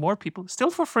talking to more people, still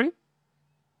for free.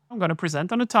 I'm going to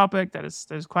present on a topic that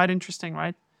is quite interesting,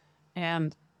 right?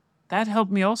 And that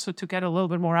helped me also to get a little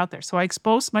bit more out there. So I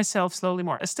exposed myself slowly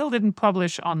more. I still didn't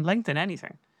publish on LinkedIn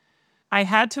anything. I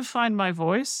had to find my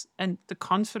voice and the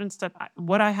confidence that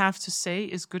what I have to say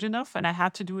is good enough. And I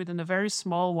had to do it in a very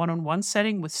small one-on-one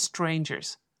setting with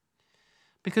strangers.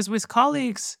 Because with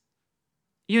colleagues,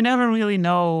 you never really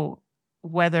know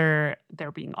whether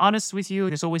they're being honest with you.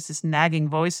 There's always this nagging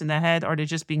voice in the head. Are they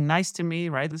just being nice to me,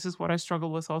 right? This is what I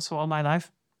struggle with also all my life.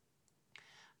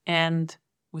 And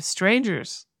with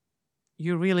strangers,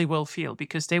 you really will feel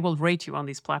because they will rate you on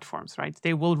these platforms, right?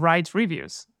 They will write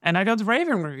reviews. And I got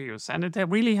raving reviews. And it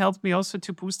really helped me also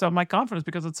to boost up my confidence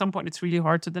because at some point it's really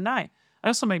hard to deny. I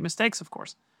also make mistakes, of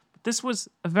course. But this was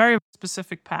a very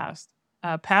specific path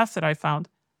that I found.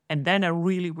 And then a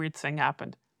really weird thing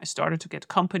happened. I started to get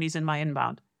companies in my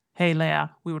inbound. Hey,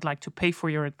 Leah, we would like to pay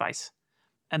for your advice.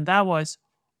 And that was,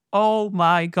 oh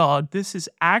my God, this is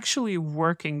actually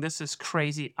working. This is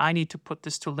crazy. I need to put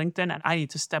this to LinkedIn and I need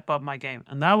to step up my game.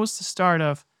 And that was the start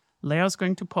of Leah's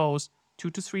going to post 2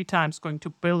 to 3 times, going to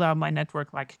build out my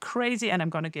network like crazy. And I'm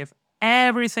going to give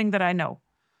everything that I know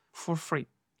for free.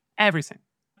 Everything.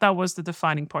 That was the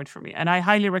defining point for me. And I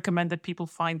highly recommend that people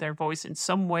find their voice in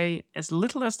some way, as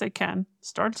little as they can.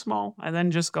 Start small and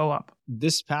then just go up.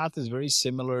 This path is very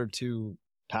similar to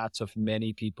paths of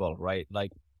many people, right?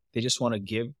 Like they just want to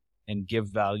give and give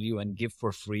value and give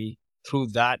for free. Through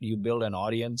that, you build an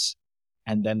audience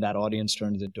and then that audience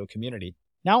turns into a community.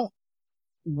 Now,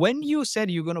 when you said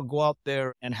you're going to go out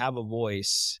there and have a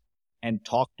voice and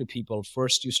talk to people,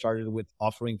 first you started with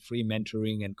offering free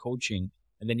mentoring and coaching,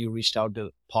 and then you reached out to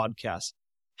podcasts.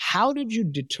 How did you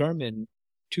determine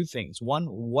 2 things? 1,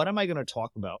 what am I going to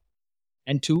talk about?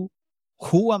 And 2,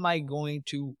 who am I going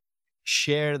to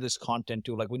share this content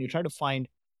to? Like when you try to find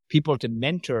people to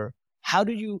mentor, how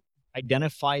do you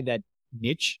identify that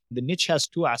niche? The niche has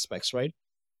 2 aspects, right?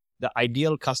 The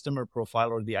ideal customer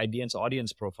profile or the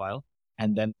audience profile.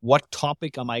 And then what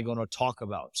topic am I going to talk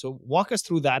about? So walk us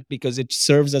through that because it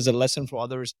serves as a lesson for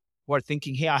others who are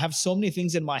thinking, hey, I have so many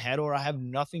things in my head or I have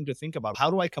nothing to think about.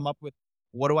 How do I come up with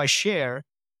what do I share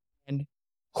and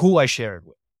who I share it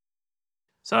with?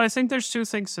 So I think there's 2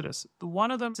 things to this. One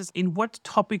of them is, in what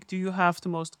topic do you have the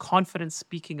most confidence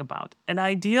speaking about? And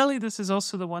ideally, this is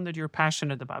also the one that you're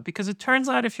passionate about, because it turns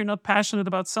out if you're not passionate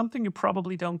about something, you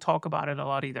probably don't talk about it a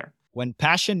lot either. When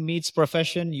passion meets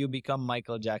profession, you become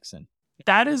Michael Jackson.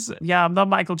 That is, yeah, I'm not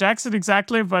Michael Jackson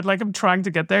exactly, but like I'm trying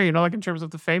to get there, like in terms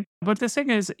of the fame. But the thing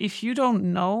is, if you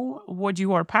don't know what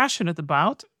you are passionate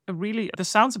about, really, this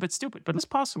sounds a bit stupid, but it's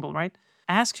possible, right?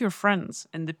 Ask your friends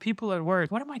and the people at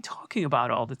work, what am I talking about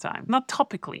all the time? Not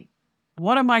topically.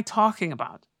 What am I talking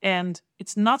about? And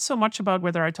it's not so much about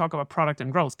whether I talk about product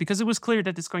and growth, because it was clear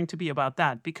that it's going to be about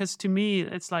that. Because to me,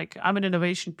 it's like I'm an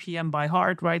innovation PM by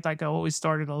heart, right? Like I always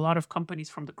started a lot of companies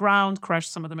from the ground,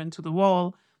 crashed some of them into the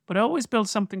wall, but I always built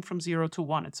something from 0 to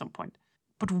 1 at some point.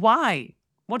 But why?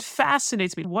 What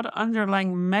fascinates me? What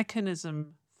underlying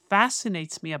mechanism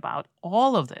fascinates me about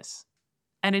all of this?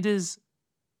 And it is,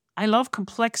 I love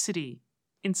complexity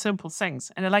in simple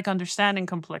things. And I like understanding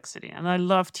complexity. And I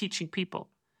love teaching people.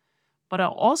 But I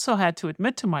also had to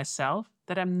admit to myself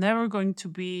that I'm never going to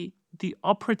be the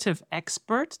operative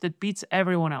expert that beats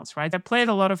everyone else, right? I played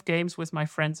a lot of games with my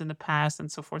friends in the past and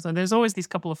so forth. And there's always these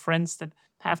couple of friends that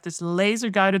have this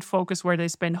laser-guided focus where they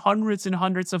spend hundreds and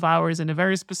hundreds of hours in a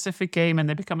very specific game and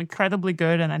they become incredibly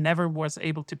good, and I never was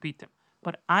able to beat them.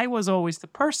 But I was always the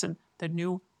person that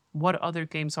knew what other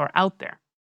games are out there.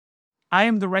 I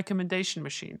am the recommendation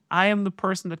machine. I am the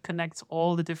person that connects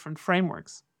all the different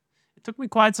frameworks. It took me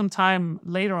quite some time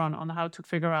later on how to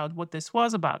figure out what this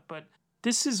was about, but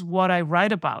this is what I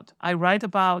write about. I write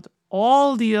about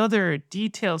all the other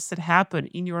details that happen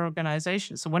in your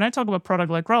organization. So when I talk about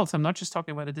product-led growth, I'm not just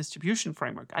talking about a distribution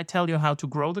framework. I tell you how to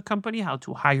grow the company, how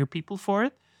to hire people for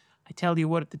it. I tell you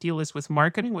what the deal is with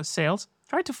marketing, with sales.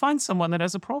 Try to find someone that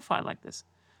has a profile like this.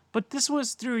 But this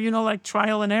was through, like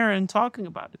trial and error and talking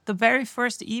about it. The very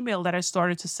first email that I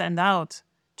started to send out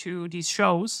to these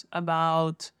shows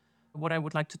about what I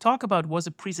would like to talk about was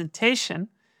a presentation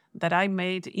that I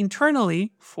made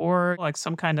internally for like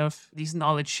some kind of these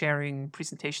knowledge sharing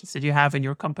presentations that you have in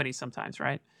your company sometimes,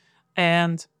 right?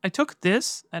 And I took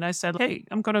this and I said, hey,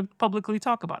 I'm going to publicly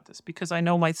talk about this because I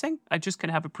know my thing. I just can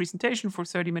have a presentation for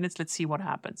 30 minutes. Let's see what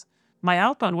happens. My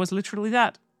outbound was literally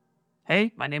that.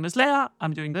 Hey, my name is Leah.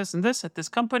 I'm doing this and this at this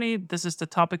company. This is the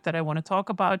topic that I want to talk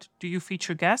about. Do you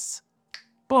feature guests?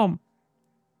 Boom.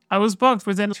 I was booked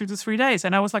within 2 to 3 days.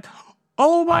 And I was like,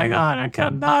 oh my God, I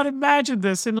cannot imagine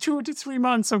this. In 2 to 3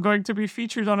 months, I'm going to be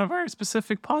featured on a very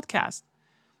specific podcast.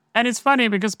 And it's funny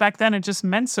because back then it just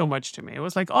meant so much to me. It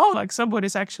was like, oh, like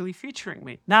somebody's actually featuring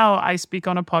me. Now I speak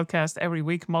on a podcast every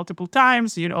week, multiple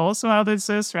times. You know also how this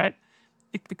is, right?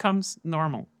 It becomes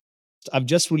normal. I've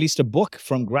just released a book,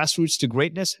 From Grassroots to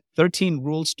Greatness, 13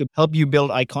 Rules to Help You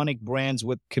Build Iconic Brands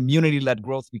with Community-Led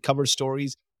Growth. We cover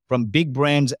stories from big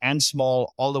brands and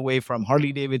small, all the way from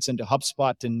Harley-Davidson to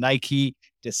HubSpot to Nike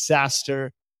to SaaStr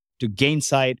to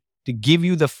Gainsight, to give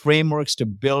you the frameworks to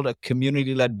build a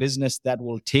community-led business that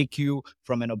will take you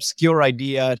from an obscure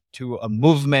idea to a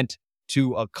movement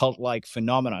to a cult-like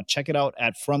phenomenon. Check it out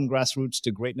at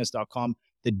FromGrassrootsToGreatness.com.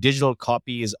 The digital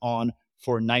copy is on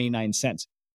for 99 cents.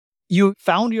 You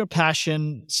found your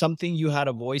passion, something you had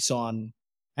a voice on.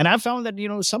 And I found that,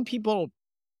 some people,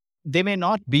 they may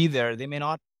not be there. They may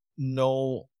not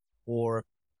know or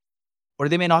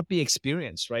they may not be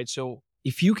experienced, right? So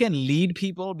if you can lead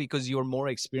people because you're more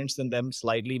experienced than them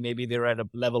slightly, maybe they're at a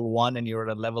level 1 and you're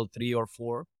at a level 3 or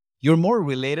 4, you're more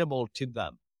relatable to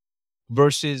them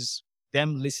versus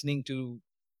them listening to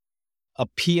a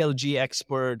PLG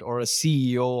expert or a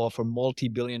CEO of a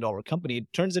multi-billion-dollar company. It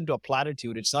turns into a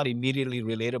platitude. It's not immediately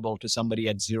relatable to somebody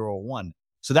at 0 or 1.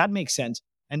 So that makes sense.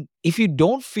 And if you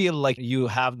don't feel like you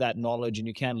have that knowledge and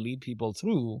you can't lead people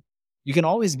through, you can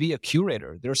always be a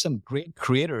curator. There are some great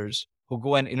creators who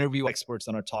go and interview experts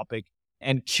on a topic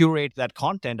and curate that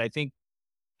content. I think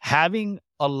having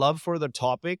a love for the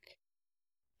topic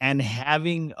and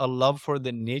having a love for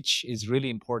the niche is really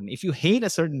important. If you hate a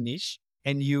certain niche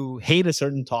and you hate a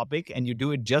certain topic and you do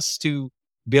it just to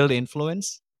build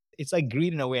influence, it's like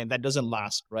greed in a way, and that doesn't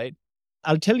last, right?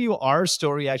 I'll tell you our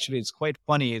story. Actually, it's quite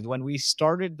funny. When we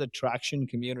started the Traction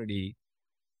community,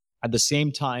 at the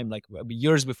same time, like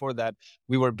years before that,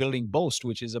 we were building Boast,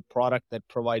 which is a product that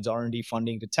provides R&D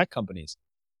funding to tech companies.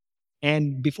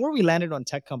 And before we landed on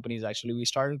tech companies, actually, we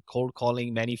started cold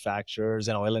calling manufacturers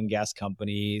and oil and gas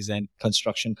companies and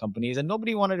construction companies, and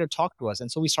nobody wanted to talk to us.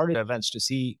 And so we started events to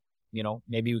see,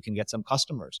 maybe we can get some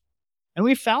customers. And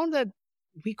we found that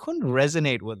we couldn't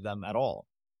resonate with them at all.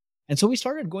 And so we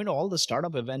started going to all the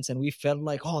startup events and we felt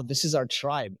like, oh, this is our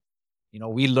tribe.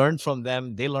 We learned from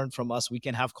them. They learned from us. We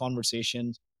can have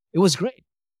conversations. It was great.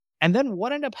 And then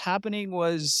what ended up happening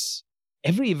was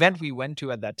every event we went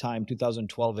to at that time,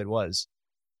 2012 it was,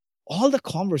 all the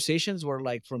conversations were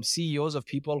like from CEOs of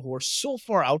people who were so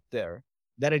far out there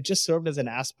that it just served as an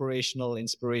aspirational,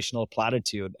 inspirational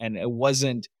platitude. And it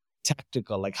wasn't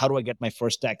tactical. Like, how do I get my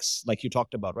first X? Like you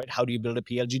talked about, right? How do you build a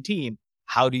PLG team?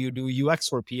 How do you do UX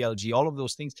for PLG? All of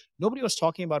those things. Nobody was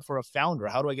talking about for a founder.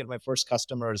 How do I get my first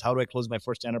customers? How do I close my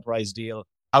first enterprise deal?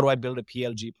 How do I build a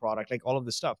PLG product? Like all of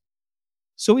this stuff.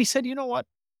 So we said, you know what?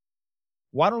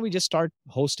 Why don't we just start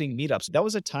hosting meetups? That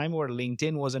was a time where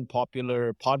LinkedIn wasn't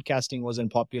popular, podcasting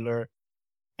wasn't popular.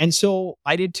 And so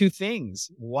I did two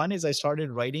things. One is I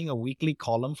started writing a weekly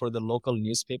column for the local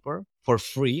newspaper for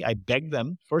free. I begged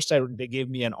them. First, they gave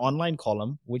me an online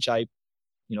column, which I,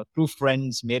 through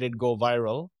friends, made it go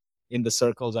viral in the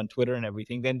circles on Twitter and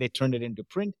everything. Then they turned it into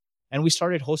print and we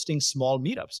started hosting small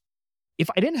meetups. If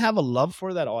I didn't have a love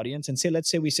for that audience and let's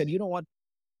say we said, you know what,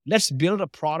 let's build a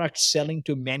product selling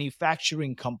to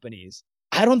manufacturing companies,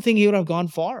 I don't think it would have gone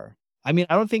far. I mean,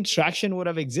 I don't think Traction would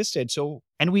have existed. So,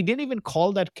 and we didn't even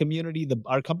call that community,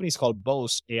 our company is called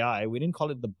Boast AI. We didn't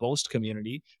call it the Boast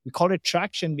community. We called it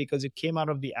Traction because it came out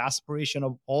of the aspiration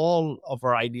of all of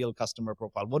our ideal customer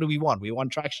profile. What do we want? We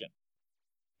want traction.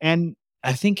 And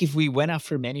I think if we went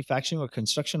after manufacturing or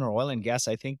construction or oil and gas,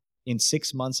 I think in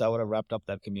 6 months, I would have wrapped up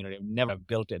that community. I would never have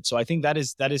built it. So I think that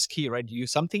is key, right?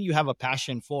 Something you have a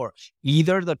passion for,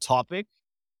 either the topic,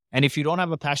 and if you don't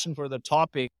have a passion for the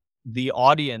topic, the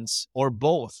audience, or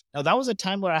both. Now, that was a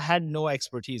time where I had no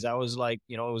expertise. I was like,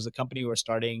 it was a company we were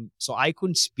starting, so I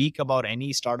couldn't speak about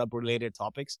any startup related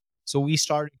topics. So we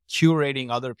started curating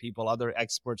other people, other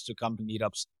experts to come to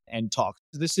meetups and talk.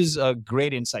 This is a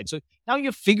great insight. So now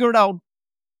you've figured out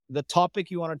the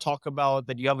topic you want to talk about,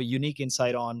 that you have a unique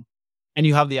insight on, and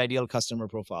you have the ideal customer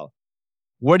profile.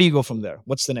 Where do you go from there?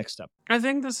 What's the next step? I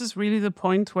think this is really the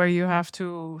point where you have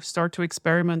to start to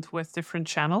experiment with different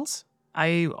channels.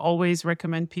 I always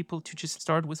recommend people to just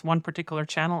start with one particular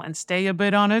channel and stay a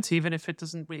bit on it, even if it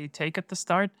doesn't really take at the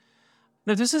start.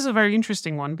 Now, this is a very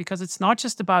interesting one because it's not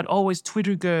just about, is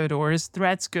Twitter good, or is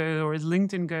Threads good, or is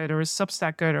LinkedIn good, or is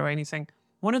Substack good, or anything.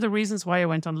 One of the reasons why I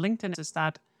went on LinkedIn is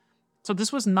that, so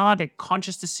this was not a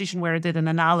conscious decision where I did an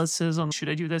analysis on should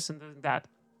I do this and that.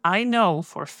 I know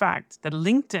for a fact that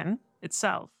LinkedIn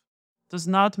itself does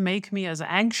not make me as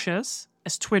anxious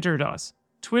as Twitter does.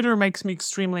 Twitter makes me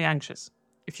extremely anxious.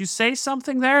 If you say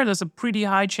something there, there's a pretty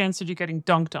high chance that you're getting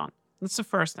dunked on. That's the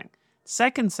first thing.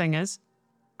 Second thing is,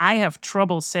 I have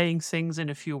trouble saying things in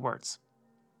a few words.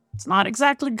 It's not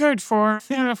exactly good for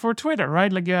Twitter,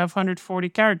 right? Like you have 140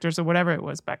 characters or whatever it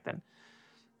was back then.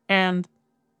 And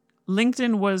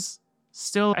LinkedIn was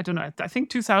still, I don't know, I think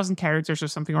 2,000 characters or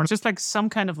something, or just like some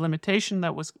kind of limitation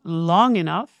that was long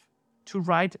enough to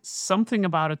write something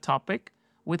about a topic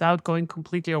without going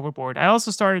completely overboard. I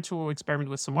also started to experiment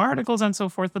with some articles and so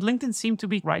forth, but LinkedIn seemed to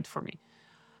be right for me.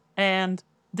 And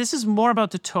this is more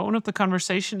about the tone of the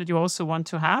conversation that you also want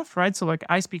to have, right? So like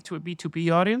I speak to a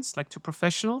B2B audience, like to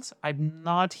professionals. I'm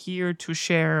not here to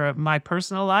share my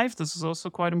personal life. This is also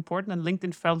quite important. And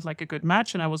LinkedIn felt like a good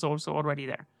match, and I was also already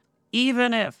there.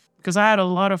 Even if, because I had a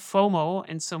lot of FOMO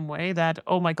in some way that,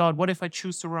 oh my God, what if I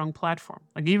choose the wrong platform?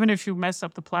 Like even if you mess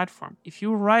up the platform, if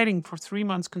you're writing for 3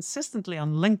 months consistently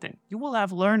on LinkedIn, you will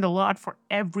have learned a lot for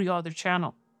every other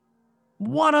channel.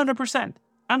 100%.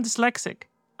 I'm dyslexic.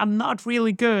 I'm not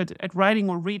really good at writing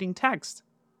or reading text.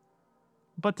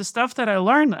 But the stuff that I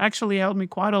learned actually helped me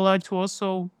quite a lot to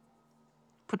also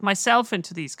put myself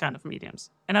into these kind of mediums.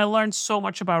 And I learned so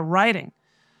much about writing.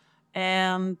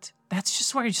 And that's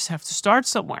just where you just have to start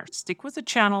somewhere. Stick with the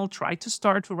channel, try to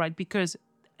start to write, because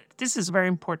this is very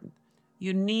important.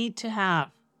 You need to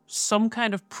have some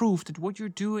kind of proof that what you're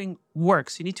doing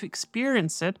works. You need to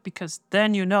experience it, because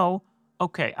then you know,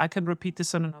 okay, I can repeat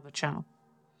this on another channel.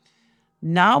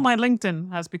 Now my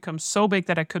LinkedIn has become so big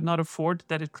that I could not afford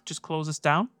that it just closes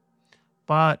down.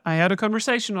 But I had a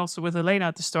conversation also with Elena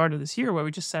at the start of this year where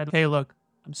we just said, hey, look,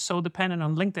 I'm so dependent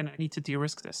on LinkedIn. I need to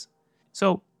de-risk this.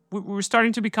 So we're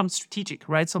starting to become strategic,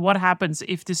 right? So what happens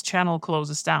if this channel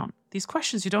closes down? These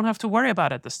questions you don't have to worry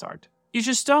about at the start. You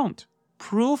just don't.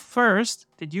 Prove first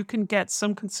that you can get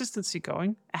some consistency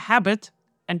going, a habit,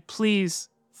 and please,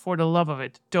 for the love of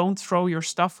it, don't throw your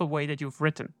stuff away that you've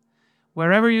written.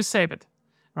 Wherever you save it,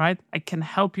 right? I can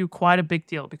help you quite a big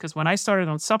deal, because when I started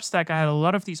on Substack, I had a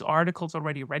lot of these articles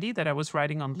already ready that I was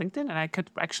writing on LinkedIn, and I could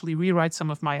actually rewrite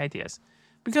some of my ideas.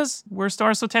 Because we're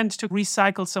stars, so tend to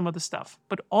recycle some of the stuff.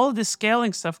 But all the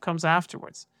scaling stuff comes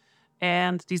afterwards.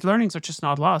 And these learnings are just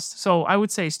not lost. So I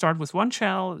would say start with one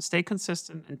channel, stay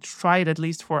consistent, and try it at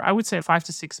least for, I would say, 5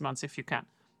 to 6 months if you can.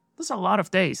 That's a lot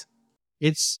of days.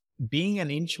 It's being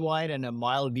an inch wide and a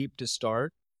mile deep to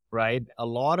start, right? A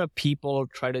lot of people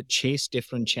try to chase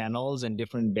different channels and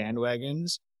different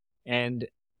bandwagons. And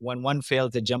when one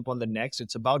fails, they jump on the next.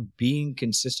 It's about being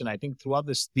consistent. I think throughout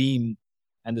this theme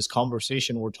and this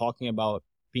conversation, we're talking about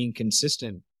being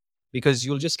consistent, because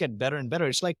you'll just get better and better.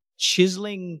 It's like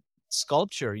chiseling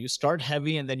sculpture. You start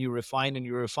heavy and then you refine and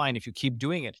you refine if you keep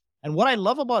doing it. And what I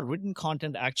love about written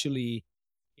content actually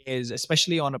is,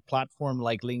 especially on a platform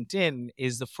like LinkedIn,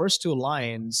 is the first 2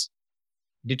 lines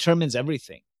determines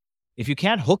everything. If you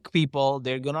can't hook people,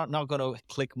 they're not going to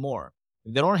click more.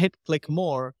 If they don't hit click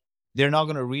more, they're not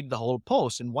going to read the whole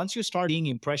post. And once you start seeing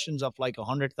impressions of like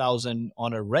 100,000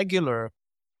 on a regular,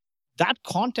 that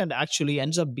content actually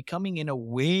ends up becoming, in a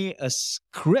way, a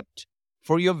script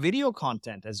for your video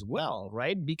content as well,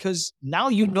 right? Because now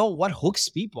you know what hooks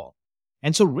people.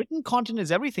 And so written content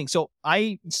is everything. So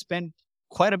I spent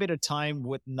quite a bit of time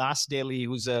with Nas Daily,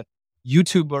 who's a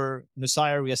YouTuber,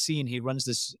 Nusayr Yassin. He runs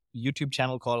this YouTube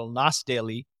channel called Nas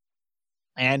Daily,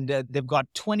 and they've got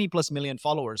 20 plus million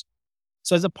followers.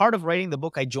 So as a part of writing the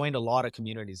book, I joined a lot of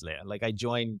communities, Leah. Like I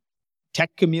joined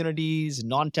tech communities,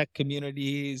 non-tech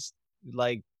communities,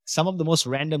 like some of the most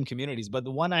random communities. But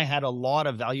the one I had a lot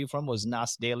of value from was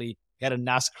Nas Daily. He had a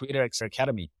Nas Creator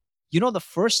Academy. The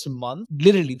first month,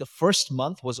 literally the first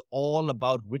month was all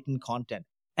about written content.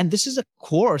 And this is a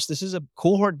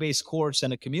cohort-based course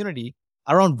and a community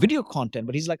around video content.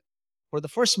 But he's like, for the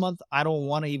first month, I don't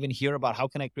want to even hear about how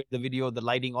can I create the video, the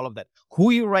lighting, all of that. Who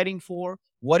are you writing for?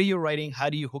 What are you writing? How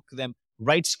do you hook them?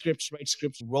 Write scripts.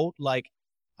 Wrote like,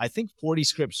 I think 40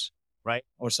 scripts, right?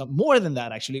 Or some more than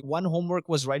that, actually. One homework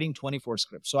was writing 24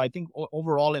 scripts. So I think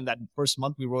overall in that first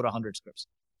month, we wrote 100 scripts.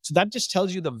 So that just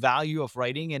tells you the value of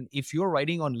writing. And if you're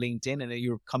writing on LinkedIn and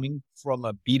you're coming from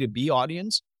a B2B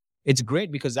audience, it's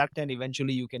great because that then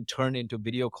eventually you can turn into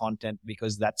video content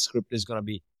because that script is going to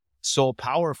be so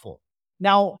powerful.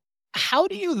 Now, how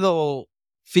do you, though,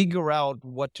 figure out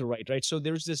what to write, right? So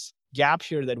there's this gap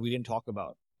here that we didn't talk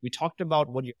about. We talked about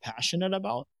what you're passionate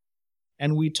about,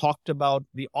 and we talked about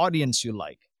the audience you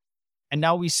like. And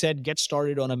now we said get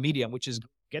started on a medium, which is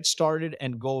get started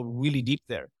and go really deep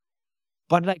there.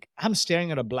 But like, I'm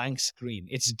staring at a blank screen.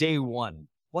 It's day one.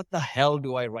 What the hell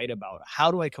do I write about? How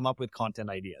do I come up with content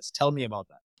ideas? Tell me about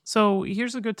that. So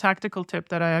here's a good tactical tip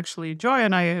that I actually enjoy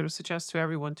and I suggest to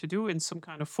everyone to do in some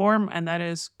kind of form. And that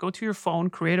is go to your phone,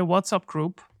 create a WhatsApp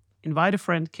group, invite a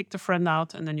friend, kick the friend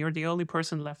out, and then you're the only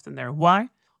person left in there. Why?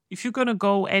 If you're going to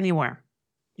go anywhere,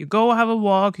 you go have a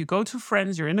walk, you go to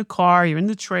friends, you're in the car, you're in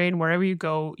the train, wherever you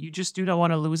go, you just do not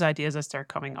want to lose ideas as they're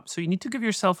coming up. So you need to give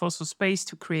yourself also space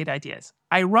to create ideas.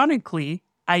 Ironically,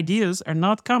 ideas are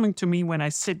not coming to me when I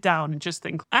sit down and just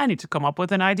think, I need to come up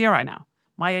with an idea right now.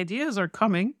 My ideas are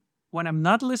coming when I'm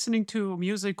not listening to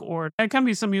music, or it can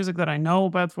be some music that I know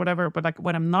about, whatever, but like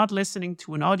when I'm not listening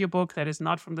to an audiobook that is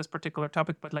not from this particular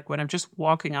topic, but like when I'm just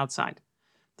walking outside.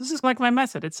 This is like my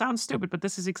method. It sounds stupid, but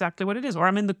this is exactly what it is. Or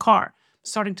I'm in the car,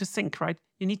 starting to think, right?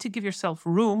 You need to give yourself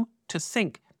room to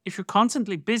think. If you're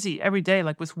constantly busy every day,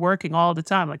 like with working all the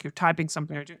time, like you're typing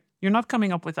something, or you're not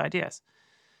coming up with ideas.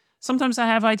 Sometimes I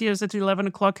have ideas at 11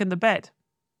 o'clock in the bed.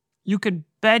 You can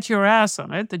bet your ass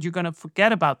on it that you're going to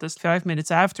forget about this 5 minutes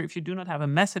after if you do not have a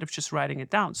method of just writing it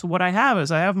down. So what I have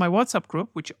is I have my WhatsApp group,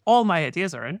 which all my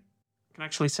ideas are in. I can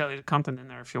actually sell you the content in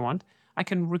there if you want. I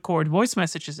can record voice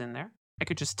messages in there. I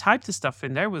could just type the stuff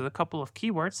in there with a couple of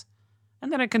keywords,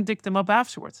 and then I can dig them up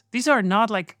afterwards. These are not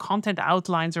like content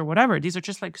outlines or whatever. These are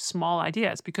just like small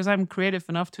ideas because I'm creative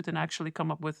enough to then actually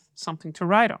come up with something to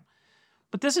write on.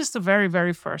 But this is the very,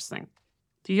 very first thing.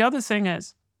 The other thing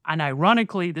is, and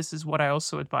ironically, this is what I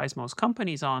also advise most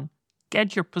companies on,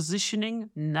 get your positioning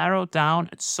narrowed down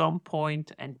at some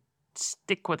point and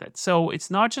stick with it. So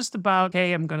it's not just about,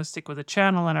 hey, I'm going to stick with a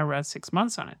channel and I read 6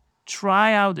 months on it.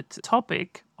 Try out the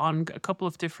topic on a couple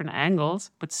of different angles,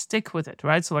 but stick with it,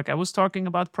 right? So like I was talking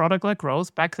about product-led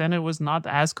growth. Back then, it was not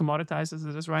as commoditized as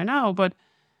it is right now. But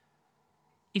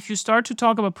if you start to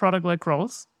talk about product-led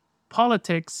growth,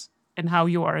 politics, and how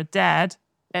you are a dad,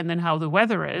 and then how the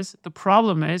weather is, the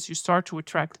problem is you start to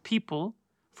attract people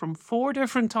from 4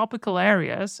 different topical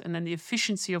areas, and then the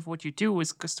efficiency of what you do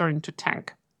is starting to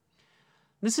tank.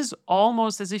 This is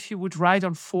almost as if you would write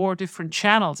on 4 different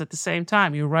channels at the same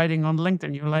time. You're writing on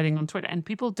LinkedIn, you're writing on Twitter, and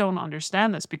people don't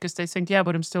understand this because they think, yeah,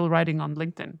 but I'm still writing on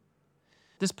LinkedIn.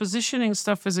 This positioning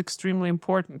stuff is extremely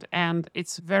important, and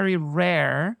it's very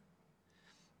rare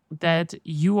that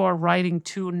you are writing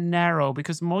too narrow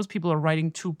because most people are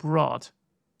writing too broad.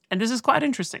 And this is quite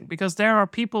interesting because there are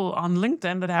people on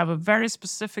LinkedIn that have a very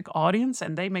specific audience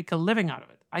and they make a living out of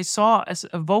it. I saw as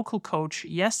a vocal coach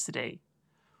yesterday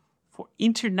for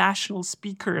international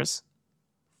speakers,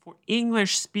 for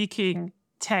English-speaking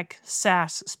tech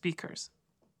SaaS speakers.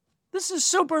 This is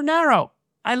super narrow.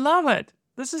 I love it.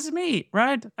 This is me,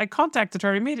 right? I contacted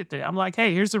her immediately. I'm like,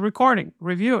 hey, here's a recording.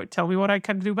 Review it. Tell me what I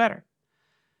can do better.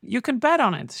 You can bet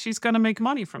on it. She's going to make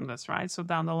money from this, right? So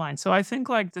down the line. So I think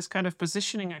like this kind of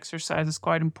positioning exercise is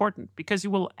quite important because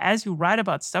you will, as you write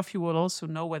about stuff, you will also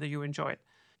know whether you enjoy it.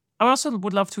 I also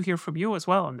would love to hear from you as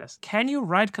well on this. Can you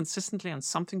write consistently on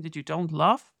something that you don't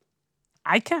love?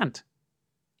 I can't.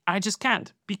 I just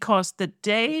can't. Because the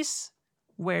days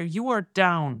where you are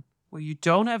down, where you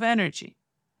don't have energy,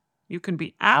 you can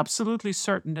be absolutely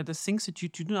certain that the things that you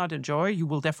do not enjoy, you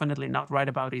will definitely not write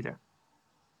about either.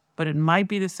 But it might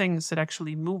be the things that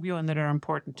actually move you and that are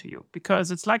important to you.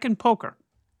 Because it's like in poker.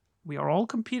 We are all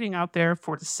competing out there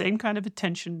for the same kind of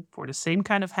attention, for the same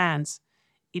kind of hands.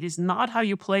 It is not how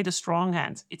you play the strong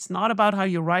hands. It's not about how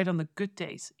you write on the good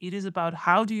days. It is about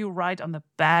how do you write on the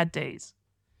bad days.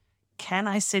 Can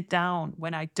I sit down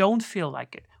when I don't feel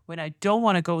like it? When I don't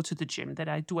want to go to the gym?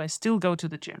 Do I still go to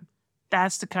the gym?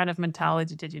 That's the kind of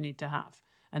mentality that you need to have.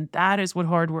 And that is what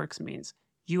hard work means.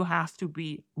 You have to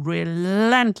be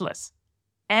relentless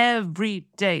every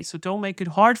day. So don't make it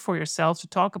hard for yourself to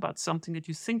talk about something that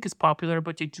you think is popular,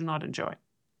 but you do not enjoy.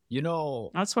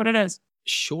 That's what it is.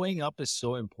 Showing up is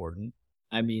so important.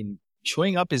 I mean,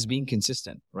 showing up is being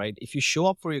consistent, right? If you show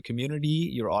up for your community,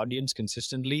 your audience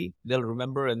consistently, they'll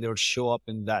remember and they'll show up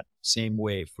in that same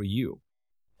way for you.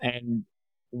 And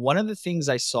one of the things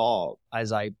I saw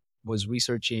as I was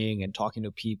researching and talking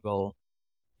to people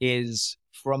is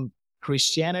from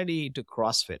Christianity to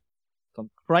CrossFit, from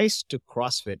Christ to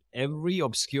CrossFit, every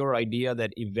obscure idea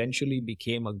that eventually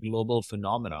became a global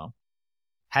phenomenon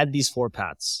had these 4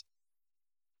 paths.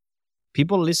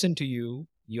 People listen to you,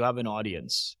 you have an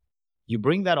audience. You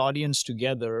bring that audience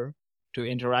together to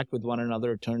interact with one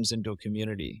another, it turns into a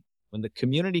community. When the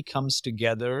community comes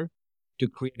together to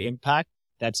create impact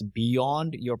that's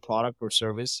beyond your product or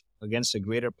service against a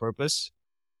greater purpose,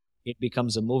 it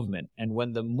becomes a movement. And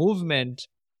when the movement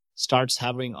starts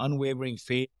having unwavering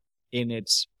faith in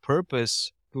its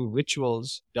purpose through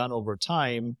rituals done over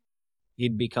time,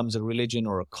 it becomes a religion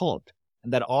or a cult.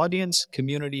 And that audience,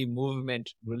 community,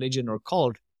 movement, religion, or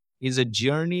cult is a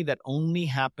journey that only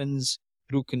happens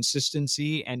through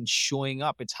consistency and showing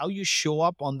up. It's how you show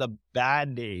up on the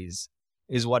bad days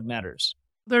is what matters.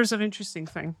 There's an interesting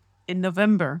thing. In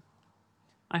November,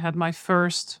 I had my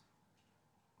first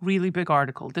really big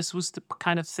article. This was the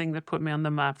kind of thing that put me on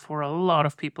the map for a lot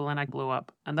of people, and I blew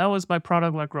up. And that was my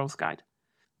product-led growth guide.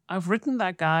 I've written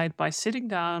that guide by sitting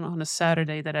down on a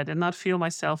Saturday that I did not feel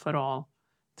myself at all.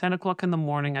 10 o'clock in the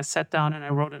morning, I sat down and I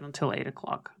wrote it until 8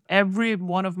 o'clock. Every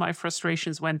one of my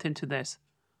frustrations went into this.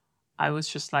 I was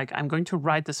just like, I'm going to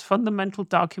write this fundamental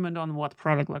document on what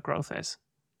product-led growth is.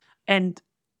 And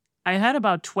I had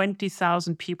about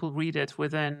 20,000 people read it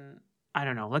within, I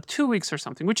don't know, like 2 weeks or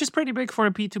something, which is pretty big for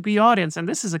a B2B audience. And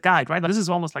this is a guide, right? This is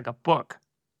almost like a book.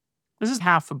 This is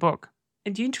half a book.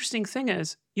 And the interesting thing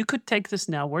is, you could take this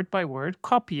now word by word,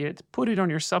 copy it, put it on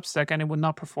your SubStack, and it would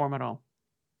not perform at all.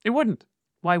 It wouldn't.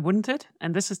 Why wouldn't it?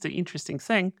 And this is the interesting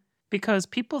thing, because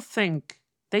people think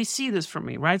they see this from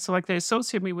me, right? So like they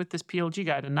associate me with this PLG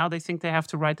guide, and now they think they have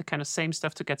to write the kind of same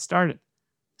stuff to get started.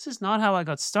 This is not how I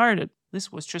got started.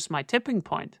 This was just my tipping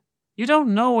point. You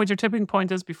don't know what your tipping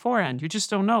point is beforehand. You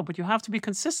just don't know, but you have to be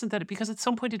consistent at it because at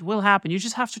some point it will happen. You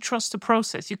just have to trust the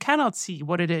process. You cannot see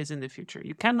what it is in the future.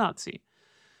 You cannot see.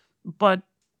 But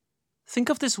think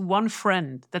of this one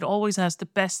friend that always has the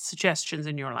best suggestions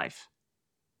in your life.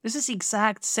 This is the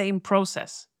exact same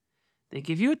process. They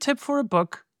give you a tip for a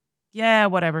book. Yeah,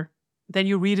 whatever. Then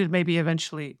you read it maybe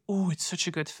eventually. Oh, it's such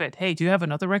a good fit. Hey, do you have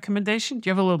another recommendation? Do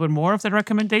you have a little bit more of that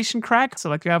recommendation crack? So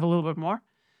like you have a little bit more?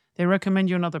 They recommend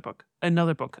you another book,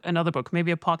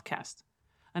 maybe a podcast.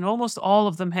 And almost all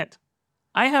of them hit.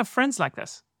 I have friends like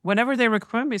this. Whenever they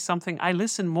recommend me something, I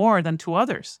listen more than to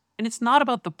others. And it's not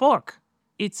about the book.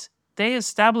 It's they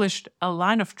established a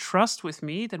line of trust with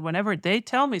me that whenever they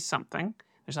tell me something,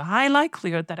 there's a high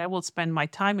likelihood that I will spend my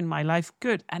time in my life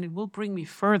good and it will bring me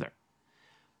further.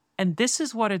 And this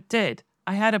is what it did.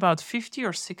 I had about 50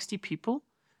 or 60 people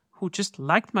who just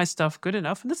liked my stuff good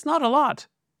enough, and that's not a lot.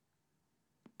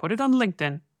 Put it on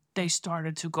LinkedIn. They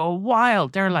started to go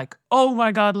wild. They're like, oh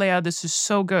my God, Leah, this is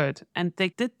so good. And they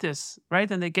did this, right?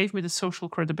 And they gave me the social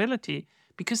credibility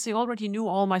because they already knew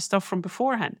all my stuff from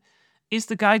beforehand. Is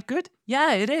the guide good?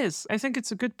 Yeah, it is. I think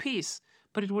it's a good piece.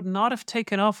 But it would not have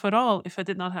taken off at all if I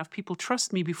did not have people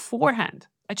trust me beforehand.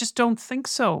 I just don't think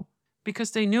so.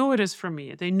 Because they knew it is for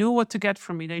me. They knew what to get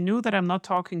from me. They knew that I'm not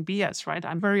talking BS, right?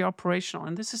 I'm very operational.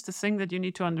 And this is the thing that you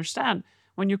need to understand.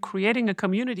 When you're creating a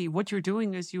community, what you're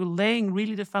doing is you're laying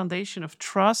really the foundation of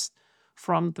trust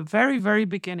from the very, very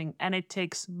beginning. And it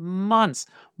takes months.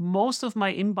 Most of my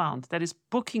inbound that is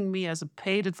booking me as a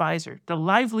paid advisor, the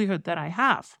livelihood that I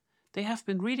have, they have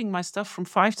been reading my stuff from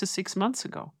 5 to 6 months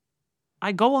ago.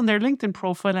 I go on their LinkedIn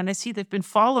profile and I see they've been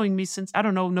following me since, I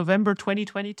don't know, November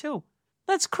 2022.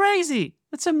 That's crazy.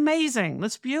 That's amazing.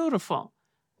 That's beautiful.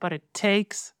 But it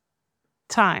takes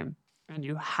time and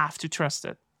you have to trust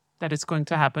it, that it's going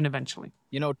to happen eventually.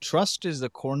 Trust is the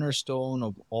cornerstone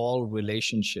of all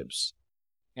relationships.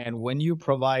 And when you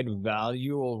provide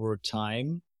value over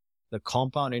time, the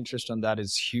compound interest on that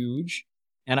is huge.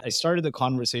 And I started the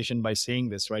conversation by saying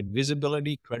this, right?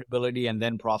 Visibility, credibility, and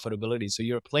then profitability. So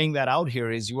you're playing that out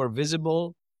here is you are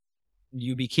visible.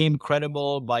 You became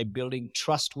credible by building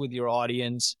trust with your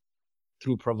audience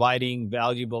through providing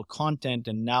valuable content.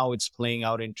 And now it's playing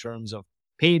out in terms of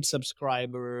paid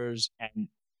subscribers. And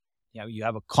you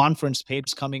have a conference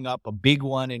page coming up, a big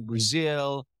one in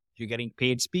Brazil. You're getting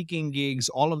paid speaking gigs.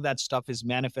 All of that stuff is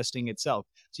manifesting itself.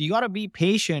 So you got to be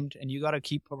patient and you got to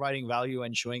keep providing value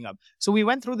and showing up. So we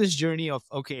went through this journey of,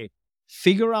 okay,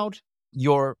 figure out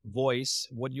your voice,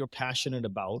 what you're passionate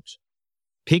about,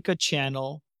 pick a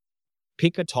channel,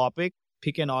 pick a topic,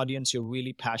 pick an audience you're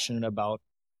really passionate about,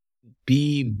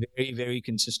 be very, very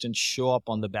consistent, show up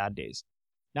on the bad days.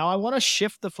 Now, I want to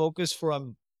shift the focus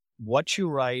from what you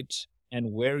write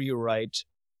and where you write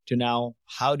to now,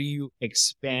 how do you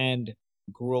expand,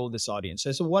 grow this audience?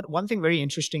 So one thing very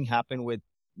interesting happened with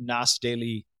Nas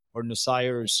Daily or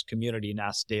Nusair's community,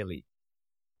 Nas Daily,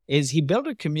 is he built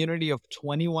a community of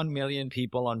 21 million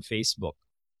people on Facebook.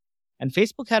 And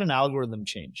Facebook had an algorithm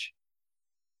change.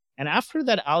 And after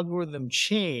that algorithm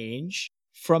change,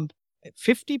 from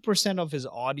 50% of his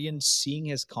audience seeing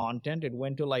his content, it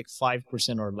went to like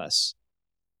 5% or less.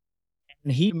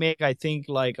 And he make, I think,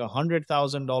 like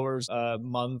 $100,000 a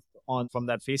month from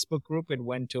that Facebook group. It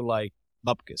went to like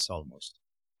bupkis almost.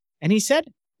 And he said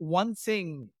one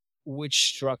thing which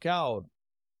struck out.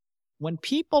 When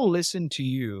people listen to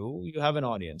you, you have an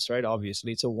audience, right?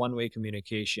 Obviously, it's a one-way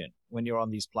communication when you're on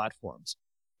these platforms.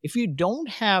 If you don't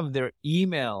have their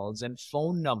emails and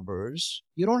phone numbers,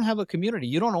 you don't have a community.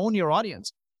 You don't own your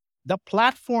audience. The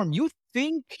platform, you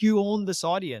think you own this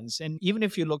audience. And even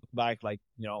if you look back, like,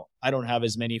 I don't have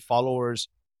as many followers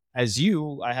as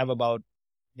you. I have about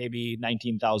maybe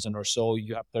 19,000 or so.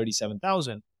 You have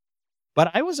 37,000. But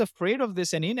I was afraid of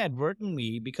this, and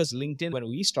inadvertently, because LinkedIn, when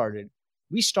we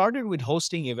started with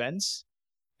hosting events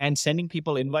and sending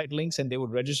people invite links, and they would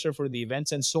register for the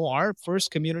events. And so our first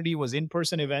community was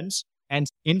in-person events, and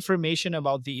information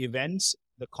about the events,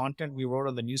 the content we wrote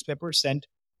on the newspaper, sent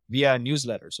via a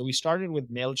newsletter. So we started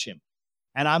with MailChimp.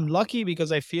 And I'm lucky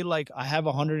because I feel like I have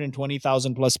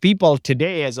 120,000 plus people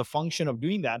today as a function of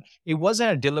doing that. It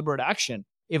wasn't a deliberate action.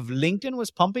 If LinkedIn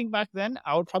was pumping back then,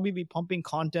 I would probably be pumping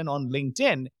content on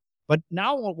LinkedIn. But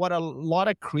now what a lot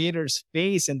of creators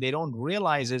face and they don't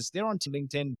realize is they're on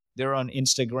LinkedIn, they're on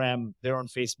Instagram, they're on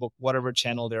Facebook, whatever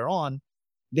channel they're on.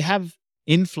 They have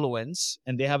influence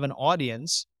and they have an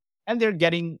audience, and they're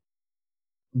getting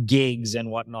gigs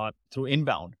and whatnot through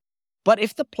inbound. But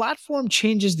if the platform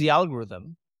changes the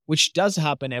algorithm, which does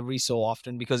happen every so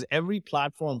often, because every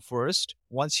platform first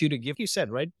wants you to give, you said,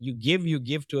 right? You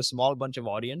give to a small bunch of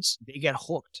audience, they get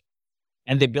hooked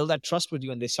and they build that trust with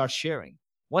you and they start sharing.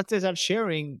 Once they start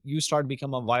sharing, you start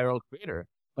become a viral creator.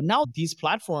 But now these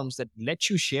platforms that let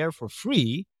you share for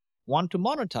free want to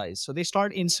monetize. So they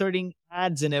start inserting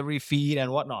ads in every feed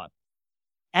and whatnot.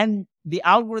 And the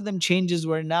algorithm changes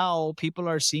where now people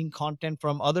are seeing content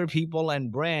from other people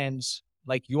and brands.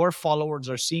 Like your followers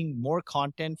are seeing more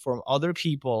content from other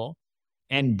people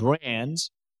and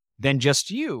brands than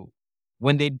just you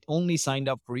when they only signed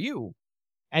up for you.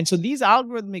 And so these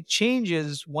algorithmic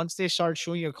changes, once they start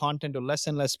showing your content to less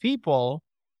and less people,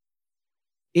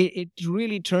 it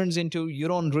really turns into you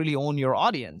don't really own your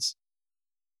audience.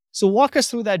 So walk us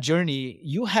through that journey.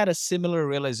 You had a similar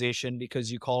realization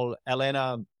because you call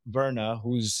Elena Verna,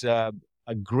 who's a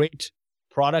great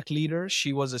product leader.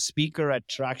 She was a speaker at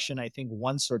Traction, I think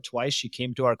once or twice. She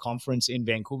came to our conference in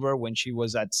Vancouver when she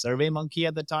was at SurveyMonkey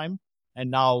at the time. And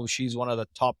now she's one of the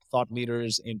top thought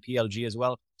leaders in PLG as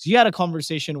well. So you had a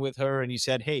conversation with her and you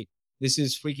said, hey, this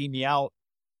is freaking me out.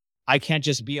 I can't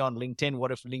just be on LinkedIn.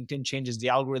 What if LinkedIn changes the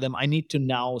algorithm? I need to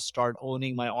now start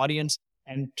owning my audience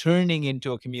and turning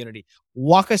into a community.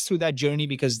 Walk us through that journey,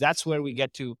 because that's where we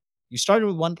get to. You started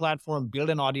with one platform, build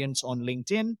an audience on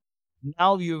LinkedIn.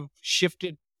 Now you've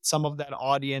shifted some of that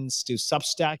audience to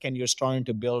Substack and you're starting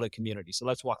to build a community. So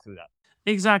let's walk through that.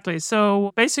 Exactly.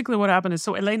 So basically what happened is,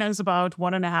 so Elena is about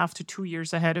 1.5 to 2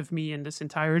 years ahead of me in this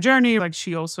entire journey. Like,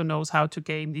 she also knows how to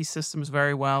game these systems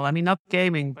very well. I mean, not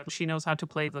gaming, but she knows how to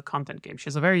play the content game. She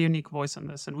has a very unique voice on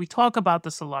this. And we talk about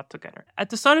this a lot together. At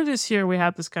the start of this year, we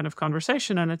had this kind of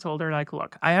conversation and I told her, like,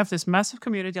 look, I have this massive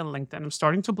community on LinkedIn. I'm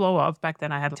starting to blow up. Back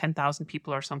then I had 10,000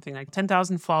 people or something, like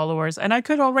 10,000 followers. And I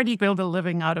could already build a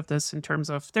living out of this in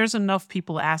terms of there's enough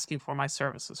people asking for my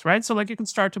services, right? So like you can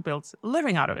start to build a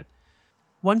living out of it.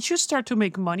 Once you start to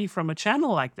make money from a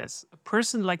channel like this, a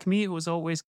person like me who was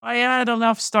always, I had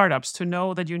enough startups to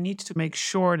know that you need to make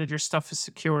sure that your stuff is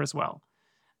secure as well.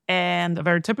 And a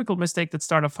very typical mistake that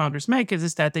startup founders make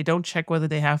is that they don't check whether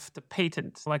they have the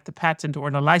patent or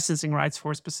the licensing rights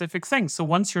for specific things. So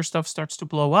once your stuff starts to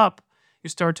blow up, you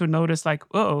start to notice like,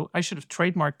 oh, I should have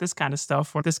trademarked this kind of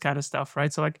stuff or this kind of stuff,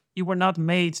 right? So like you were not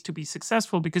made to be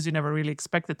successful because you never really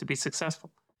expected to be successful.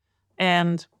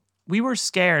 And we were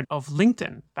scared of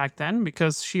LinkedIn back then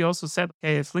because she also said,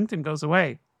 hey, if LinkedIn goes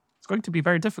away, it's going to be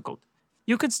very difficult.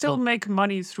 You could still make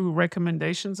money through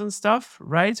recommendations and stuff,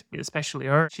 right? Especially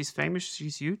her. She's famous.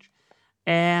 She's huge.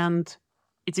 And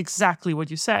it's exactly what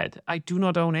you said. I do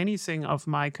not own anything of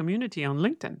my community on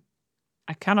LinkedIn.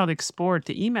 I cannot export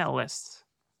the email lists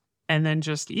and then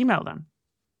just email them.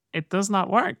 It does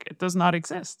not work. It does not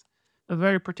exist. A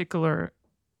very particular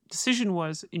decision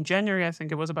was in January, I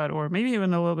think it was about, or maybe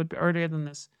even a little bit earlier than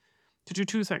this, to do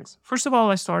two things. First of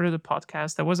all, I started a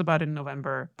podcast that was about in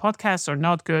November. Podcasts are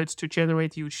not good to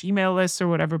generate huge email lists or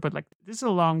whatever, but like this is a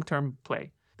long-term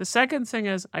play. The second thing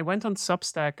is I went on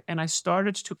Substack and I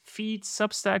started to feed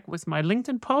Substack with my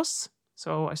LinkedIn posts.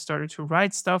 So I started to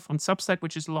write stuff on Substack,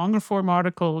 which is longer form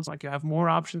articles, like you have more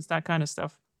options, that kind of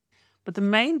stuff. But the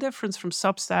main difference from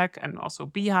Substack and also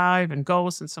Beehive and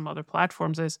Ghost and some other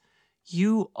platforms is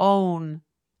you own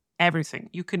everything.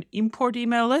 You can import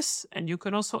email lists and you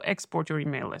can also export your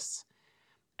email lists.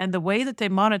 And the way that they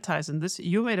monetize, and this,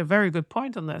 you made a very good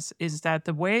point on this, is that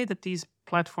the way that these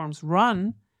platforms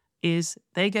run is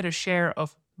they get a share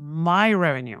of my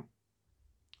revenue.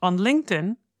 On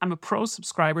LinkedIn, I'm a pro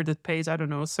subscriber that pays, I don't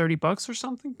know, $30 or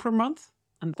something per month.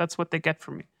 And that's what they get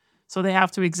from me. So they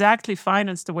have to exactly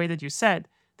finance the way that you said.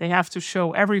 They have to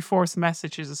show every fourth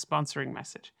message is a sponsoring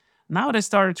message. Now they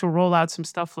started to roll out some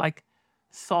stuff like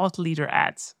thought leader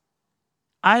ads.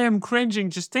 I am cringing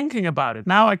just thinking about it.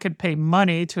 Now I could pay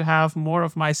money to have more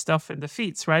of my stuff in the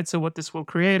feeds, right? So what this will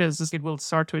create is it will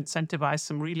start to incentivize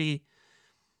some really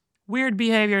weird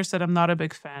behaviors that I'm not a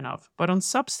big fan of. But on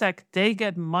Substack, they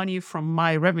get money from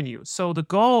my revenue. So the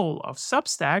goal of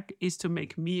Substack is to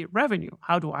make me revenue.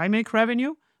 How do I make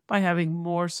revenue? By having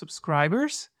more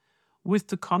subscribers with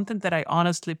the content that I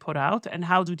honestly put out. And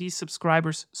how do these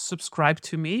subscribers subscribe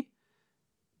to me?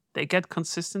 They get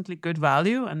consistently good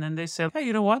value, and then they say, hey,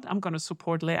 you know what? I'm going to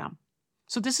support Leah.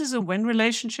 So this is a win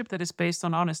relationship that is based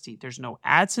on honesty. There's no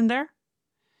ads in there.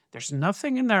 There's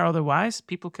nothing in there otherwise.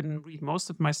 People can read most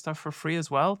of my stuff for free as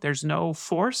well. There's no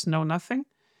force, no nothing.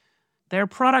 Their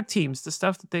product teams, the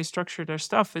stuff that they structure their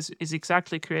stuff is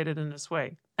exactly created in this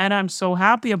way. And I'm so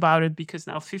happy about it because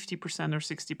now 50% or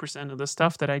 60% of the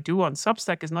stuff that I do on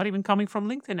Substack is not even coming from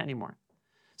LinkedIn anymore.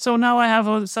 So now I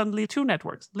have suddenly two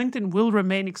networks. LinkedIn will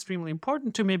remain extremely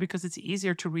important to me because it's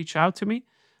easier to reach out to me.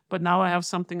 But now I have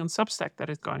something on Substack that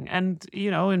is going. And, you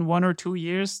know, in 1 or 2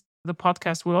 years, the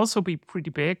podcast will also be pretty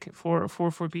big for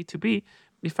B2B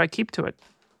if I keep to it.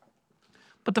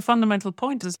 But the fundamental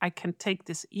point is I can take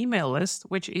this email list,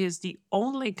 which is the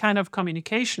only kind of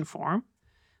communication form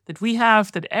that we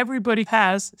have that everybody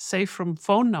has, save from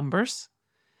phone numbers,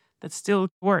 that still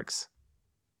works.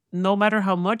 No matter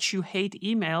how much you hate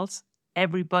emails,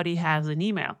 everybody has an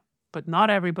email. But not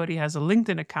everybody has a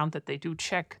LinkedIn account that they do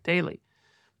check daily.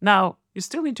 Now, you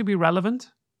still need to be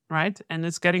relevant, right? And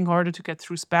it's getting harder to get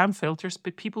through spam filters.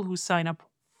 But people who sign up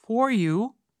for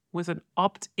you with an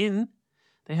opt-in,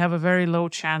 they have a very low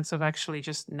chance of actually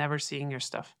just never seeing your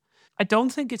stuff. I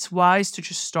don't think it's wise to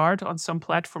just start on some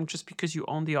platform just because you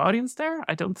own the audience there.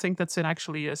 I don't think that's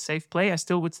actually a safe play. I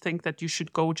still would think that you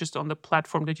should go just on the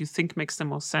platform that you think makes the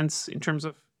most sense in terms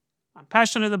of, I'm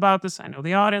passionate about this, I know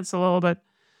the audience a little bit,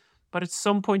 but at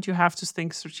some point you have to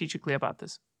think strategically about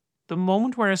this. The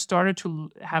moment where I started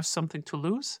to have something to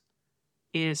lose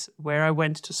is where I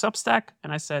went to Substack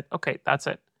and I said, okay, that's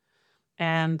it.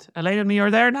 And Elaine and me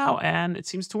are there now, and it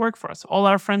seems to work for us. All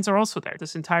our friends are also there.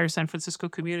 This entire San Francisco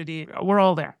community, we're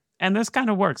all there. And this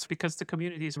kind of works because the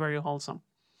community is very wholesome.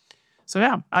 So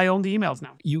yeah, I own the emails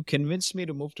now. You convinced me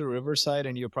to move to Riverside,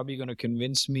 and you're probably going to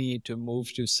convince me to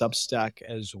move to Substack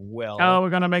as well. Oh, we're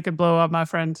going to make it blow up, my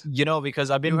friend. You know,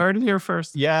 because I've been... You heard it here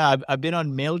first. Yeah, I've been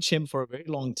on MailChimp for a very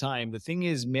long time. The thing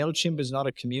is, MailChimp is not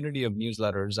a community of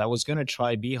newsletters. I was going to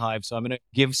try Beehive, so I'm going to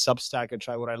give Substack a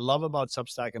try. What I love about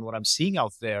Substack and what I'm seeing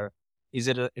out there is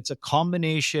that it's a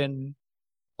combination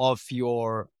of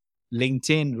your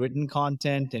LinkedIn written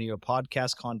content and your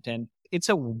podcast content. It's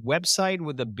a website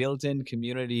with a built-in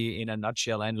community in a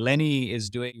nutshell. And Lenny is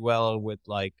doing well with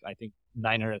I think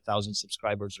 900,000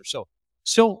 subscribers or so.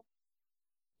 So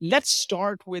let's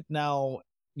start with now,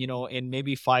 in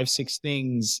maybe 5-6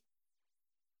 things,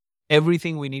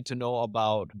 everything we need to know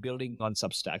about building on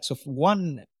Substack. So for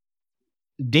one,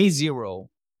 day zero,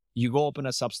 you go open a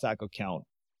Substack account.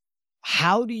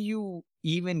 How do you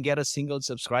even get a single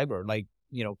subscriber?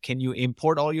 Can you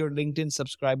import all your LinkedIn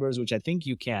subscribers, which I think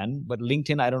you can, but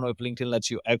LinkedIn, I don't know if LinkedIn lets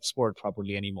you export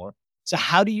properly anymore. So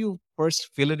how do you first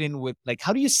fill it in with,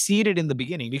 how do you seed it in the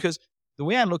beginning? Because the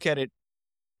way I look at it,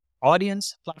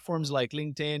 audience, platforms like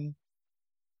LinkedIn,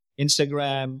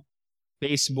 Instagram,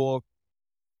 Facebook,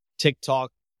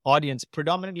 TikTok, audience,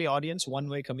 predominantly audience,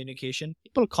 one-way communication,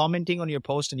 people commenting on your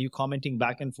post and you commenting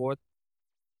back and forth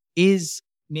is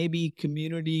maybe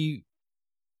community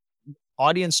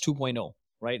audience 2.0.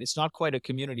 Right? It's not quite a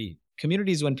community.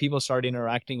 Community is when people start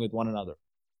interacting with one another.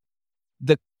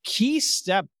 The key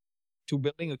step to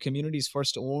building a community is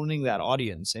first owning that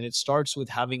audience. And it starts with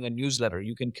having a newsletter.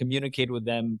 You can communicate with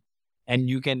them and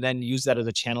you can then use that as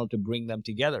a channel to bring them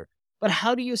together. But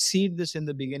how do you seed this in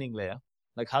the beginning, Leah?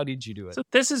 Like, how did you do it? So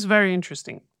this is very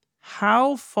interesting.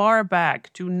 How far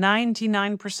back do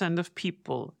 99% of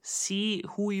people see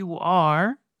who you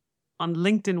are on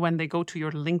LinkedIn when they go to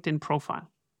your LinkedIn profile?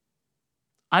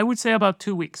 I would say about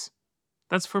 2 weeks.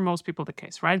 That's for most people the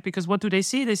case, right? Because what do they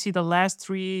see? They see the last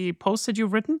 3 posts that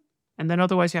you've written. And then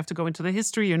otherwise you have to go into the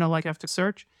history, like you have to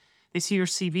search. They see your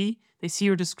CV. They see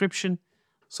your description.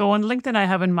 So on LinkedIn, I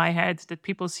have in my head that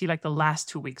people see like the last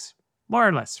 2 weeks. More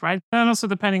or less, right? And also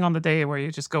depending on the day where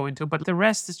you just go into, but the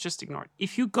rest is just ignored.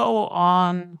 If you go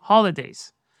on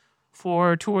holidays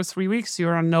for 2 or 3 weeks,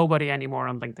 you're on nobody anymore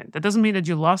on LinkedIn. That doesn't mean that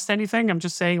you lost anything. I'm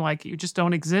just saying like you just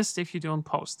don't exist if you don't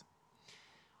post.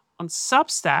 On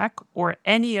Substack or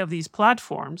any of these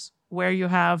platforms where you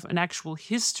have an actual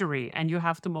history and you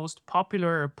have the most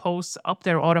popular posts up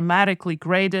there automatically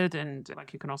graded and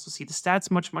like you can also see the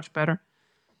stats much, much better.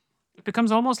 It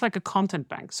becomes almost like a content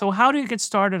bank. So how do you get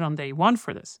started on day one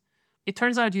for this? It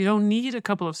turns out you don't need a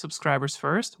couple of subscribers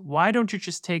first. Why don't you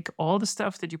just take all the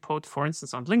stuff that you post, for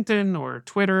instance, on LinkedIn or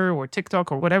Twitter or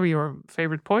TikTok or whatever your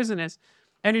favorite poison is,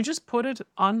 and you just put it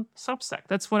on Substack.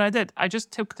 That's what I did. I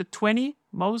just took the 20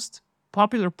 most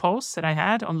popular posts that I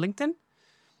had on LinkedIn.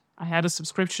 I had a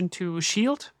subscription to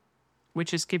Shield,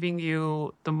 which is giving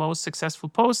you the most successful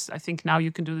posts. I think now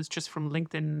you can do this just from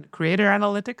LinkedIn Creator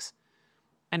Analytics.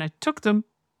 And I took them,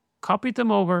 copied them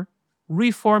over,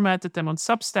 reformatted them on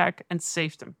Substack, and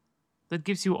saved them. That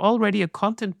gives you already a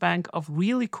content bank of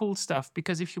really cool stuff.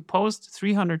 Because if you post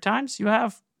 300 times, you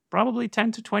have probably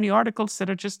 10 to 20 articles that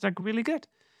are just like really good.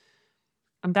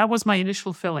 And that was my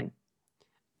initial filling.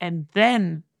 And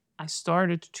then I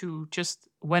started to just,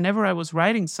 whenever I was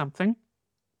writing something,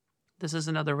 this is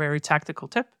another very tactical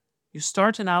tip. You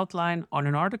start an outline on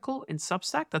an article in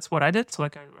Substack. That's what I did. So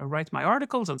like I write my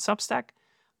articles on Substack.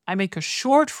 I make a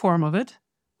short form of it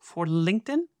for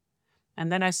LinkedIn.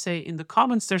 And then I say in the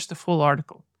comments, there's the full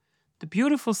article. The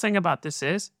beautiful thing about this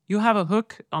is you have a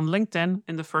hook on LinkedIn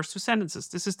in the first 2 sentences.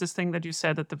 This is this thing that you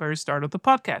said at the very start of the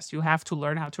podcast. You have to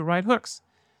learn how to write hooks.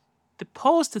 The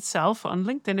post itself on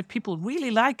LinkedIn, if people really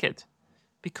like it,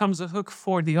 becomes a hook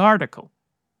for the article.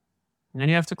 And then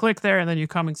you have to click there and then you're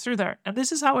coming through there. And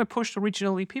this is how I pushed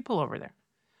originally people over there.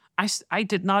 I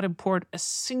did not import a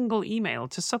single email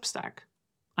to Substack.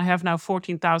 I have now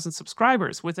 14,000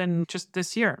 subscribers within just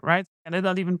this year, right? And I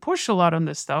don't even push a lot on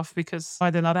this stuff because I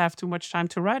did not have too much time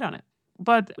to write on it.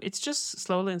 But it's just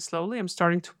slowly and slowly, I'm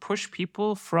starting to push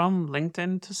people from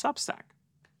LinkedIn to Substack.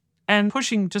 And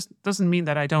pushing just doesn't mean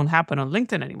that I don't happen on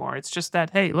LinkedIn anymore. It's just that,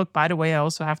 hey, look, by the way, I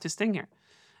also have this thing here.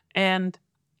 And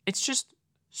it's just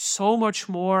so much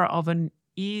more of an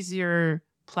easier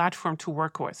platform to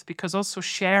work with because also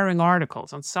sharing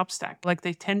articles on Substack, like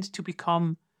they tend to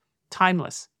become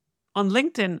timeless. On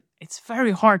LinkedIn, it's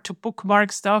very hard to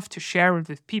bookmark stuff, to share it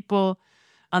with people,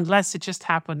 unless it just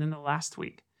happened in the last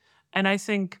week. And I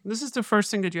think this is the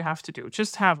first thing that you have to do.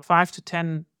 Just have 5 to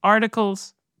 10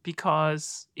 articles,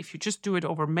 because if you just do it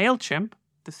over MailChimp,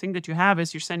 the thing that you have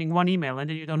is you're sending one email and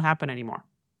then you don't happen anymore.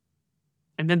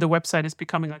 And then the website is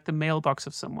becoming like the mailbox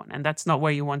of someone. And that's not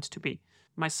where you want it to be.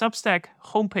 My Substack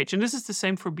homepage, and this is the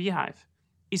same for Beehive,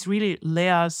 is really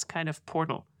Leah's kind of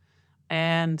portal.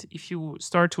 And if you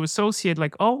start to associate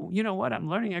like, oh, you know what, I'm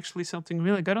learning actually something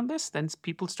really good on this, then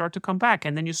people start to come back.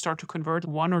 And then you start to convert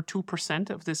 1 or 2%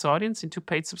 of this audience into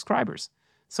paid subscribers.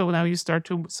 So now you start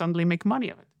to suddenly make money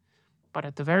of it. But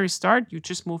at the very start, you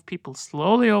just move people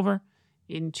slowly over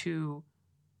into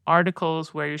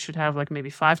articles where you should have like maybe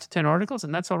 5 to 10 articles,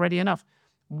 and that's already enough.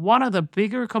 One of the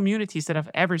bigger communities that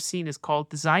I've ever seen is called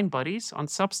Design Buddies on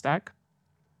Substack.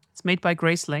 It's made by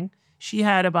Grace Ling. She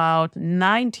had about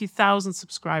 90,000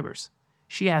 subscribers.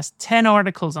 She has 10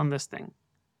 articles on this thing.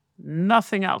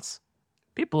 Nothing else.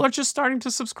 People are just starting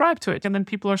to subscribe to it, and then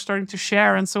people are starting to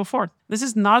share and so forth. This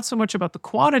is not so much about the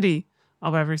quantity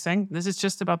of everything. This is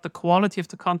just about the quality of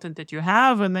the content that you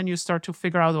have, and then you start to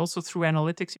figure out also through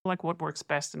analytics like what works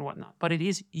best and what not. But it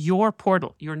is your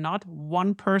portal. You're not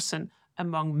one person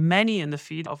among many in the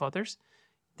feed of others.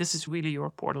 This is really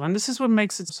your portal, and this is what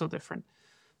makes it so different.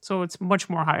 So it's much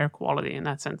more higher quality in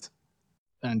that sense.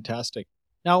 Fantastic.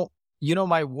 Now,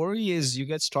 my worry is you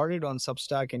get started on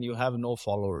Substack and you have no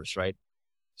followers, right?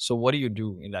 So what do you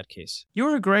do in that case?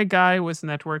 You're a great guy with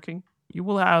networking. You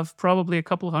will have probably a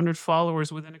couple hundred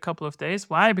followers within a couple of days.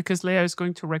 Why? Because Leah is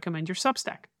going to recommend your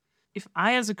Substack. If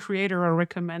I, as a creator,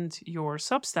 recommend your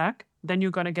Substack, then you're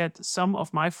going to get some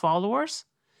of my followers,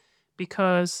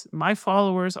 because my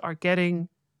followers are getting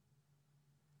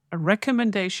a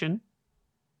recommendation,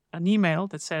 an email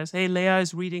that says, hey, Leah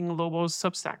is reading Lobo's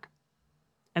Substack.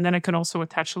 And then I can also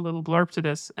attach a little blurb to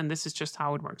this. And this is just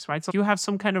how it works, right? So you have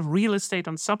some kind of real estate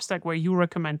on Substack where you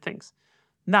recommend things.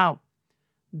 Now,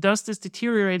 does this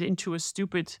deteriorate into a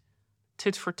stupid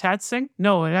tit for tat thing?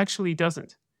 No, it actually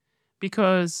doesn't.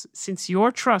 Because since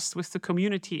your trust with the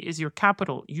community is your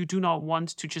capital, you do not want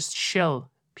to just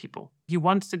shell people. You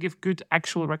want to give good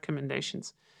actual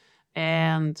recommendations.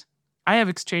 And I have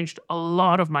exchanged a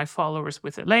lot of my followers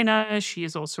with Elena. She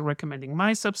is also recommending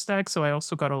my Substack, so I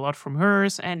also got a lot from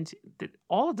hers. And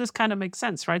all of this kind of makes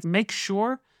sense, right? Make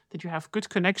sure that you have good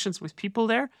connections with people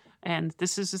there. And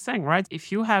this is the thing, right?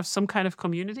 If you have some kind of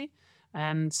community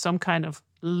and some kind of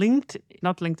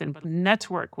not LinkedIn, but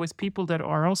network with people that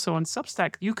are also on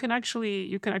Substack, you can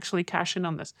actually cash in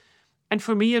on this. And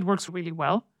for me, it works really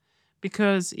well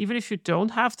because even if you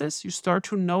don't have this, you start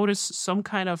to notice some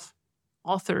kind of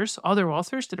other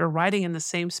authors that are writing in the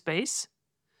same space,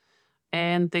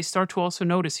 and they start to also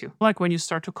notice you. Like when you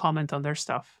start to comment on their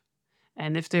stuff.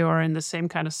 And if they are in the same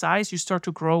kind of size, you start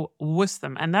to grow with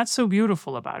them. And that's so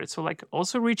beautiful about it. So like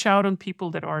also reach out on people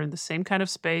that are in the same kind of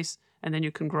space, and then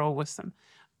you can grow with them.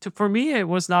 For me, it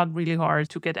was not really hard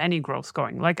to get any growth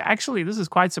going. Like actually, this is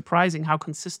quite surprising how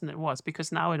consistent it was,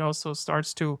 because now it also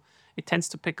it tends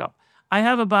to pick up. I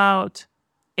have about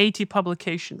 80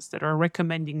 publications that are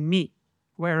recommending me,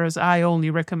 whereas I only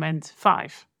recommend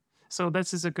 5. So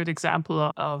this is a good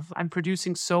example of I'm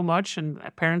producing so much and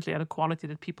apparently at a quality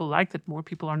that people like, that more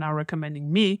people are now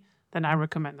recommending me than I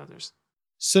recommend others.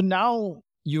 So now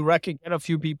you get a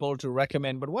few people to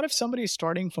recommend, but what if somebody is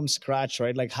starting from scratch,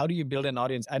 right? Like how do you build an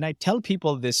audience? And I tell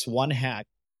people this one hack,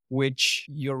 which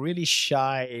you're really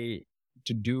shy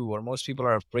to do, or most people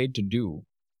are afraid to do,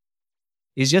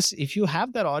 is just if you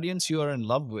have that audience you are in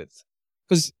love with.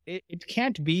 Because it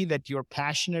can't be that you're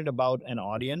passionate about an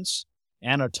audience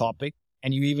and a topic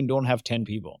and you even don't have 10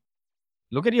 people.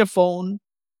 Look at your phone,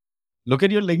 look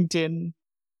at your LinkedIn,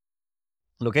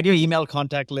 look at your email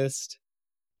contact list,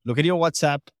 look at your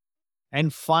WhatsApp,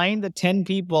 and find the 10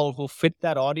 people who fit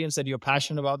that audience that you're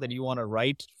passionate about, that you want to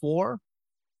write for,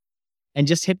 and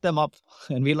just hit them up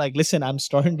and be like, listen, I'm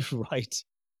starting to write.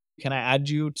 Can I add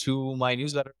you to my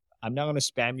newsletter? I'm not going to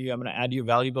spam you. I'm going to add you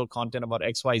valuable content about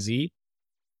XYZ.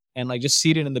 And like just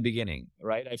seed it in the beginning,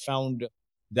 right? I found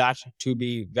that to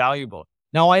be valuable.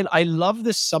 Now, I love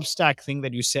this Substack thing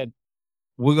that you said,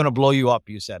 we're going to blow you up,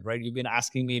 you said, right? You've been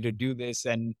asking me to do this,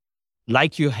 and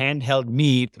like you handheld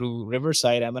me through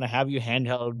Riverside, I'm going to have you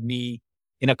handheld me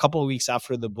in a couple of weeks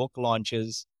after the book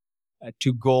launches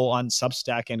to go on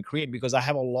Substack and create, because I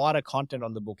have a lot of content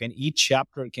on the book, and each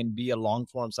chapter can be a long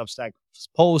form Substack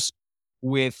post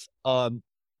with a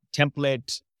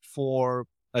template for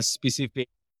a specific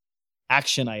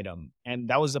action item. And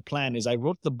that was the plan. Is I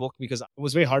wrote the book because it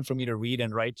was very hard for me to read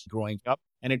and write growing up,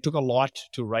 and it took a lot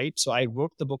to write. So I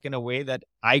wrote the book in a way that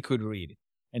I could read.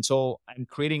 And so I'm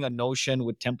creating a Notion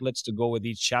with templates to go with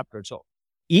each chapter. So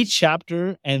each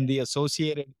chapter and the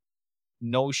associated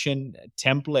Notion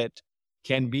template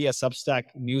can be a Substack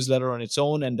newsletter on its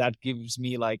own. And that gives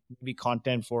me like maybe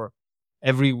content for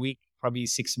every week, probably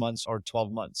 6 months or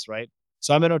 12 months, right?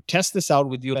 So I'm going to test this out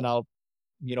with you, and I'll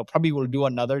probably we'll do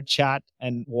another chat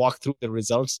and walk through the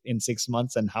results in 6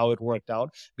 months and how it worked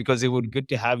out, because it would be good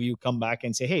to have you come back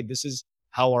and say, hey, this is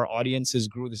how our audiences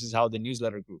grew. This is how the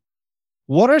newsletter grew.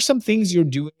 What are some things you're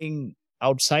doing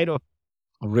outside of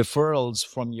referrals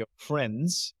from your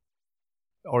friends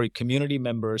or community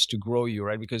members to grow you,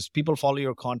 right? Because people follow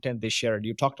your content, they share it.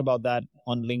 You talked about that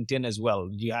on LinkedIn as well.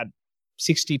 You had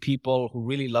 60 people who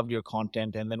really loved your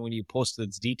content. And then when you posted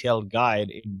this detailed guide,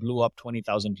 it blew up,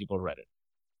 20,000 people read it.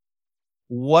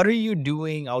 What are you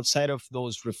doing outside of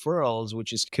those referrals,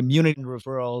 which is community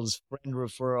referrals, friend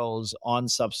referrals on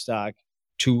Substack,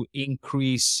 to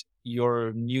increase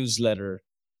your newsletter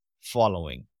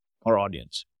following or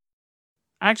audience?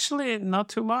 Actually, not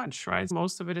too much, right?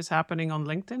 Most of it is happening on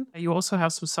LinkedIn. You also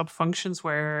have some sub functions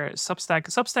where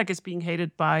Substack is being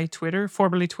hated by Twitter,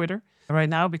 formerly Twitter, right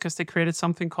now, because they created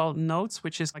something called Notes,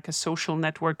 which is like a social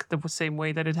network the same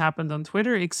way that it happened on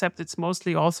Twitter, except it's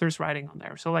mostly authors writing on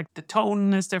there. So like the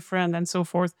tone is different and so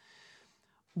forth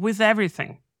with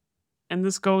everything. And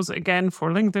this goes again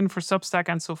for LinkedIn, for Substack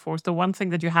and so forth. The one thing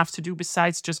that you have to do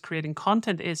besides just creating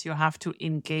content is you have to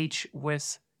engage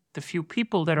with the few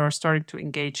people that are starting to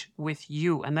engage with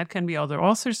you. And that can be other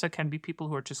authors, that can be people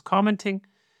who are just commenting.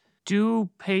 Do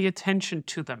pay attention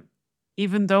to them,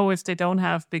 even though if they don't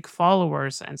have big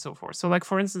followers and so forth. So like,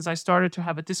 for instance, I started to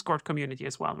have a Discord community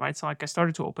as well, right? So like I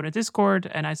started to open a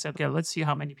Discord and I said, yeah, let's see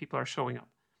how many people are showing up.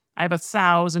 I have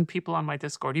 1,000 people on my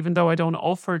Discord, even though I don't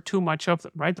offer too much of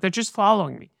them, right? They're just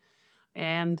following me.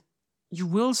 And you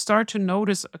will start to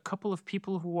notice a couple of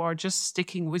people who are just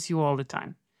sticking with you all the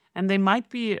time. And they might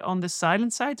be on the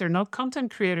silent side. They're not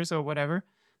content creators or whatever,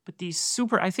 but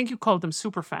I think you called them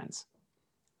super fans.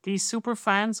 These super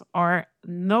fans are,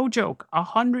 no joke,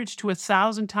 100 to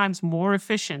 1,000 times more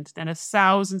efficient than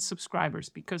 1,000 subscribers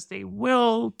because they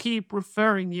will keep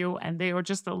referring you, and they are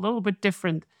just a little bit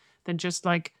different than just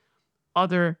like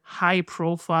other high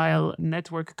profile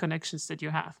network connections that you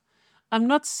have. I'm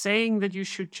not saying that you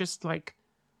should just like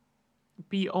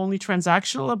be only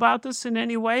transactional about this in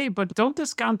any way, but don't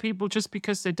discount people just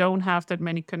because they don't have that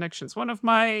many connections. One of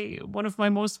my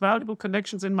most valuable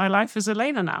connections in my life is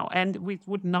Elena now, and it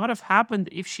would not have happened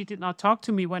if she did not talk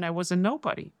to me when I was a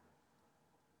nobody.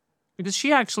 Because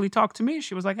she actually talked to me.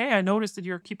 She was like, "Hey, I noticed that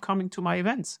you keep coming to my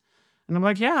events." And I'm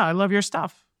like, "Yeah, I love your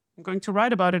stuff. I'm going to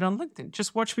write about it on LinkedIn.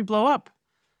 Just watch me blow up."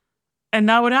 And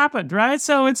now it happened, right?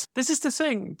 So this is the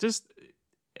thing.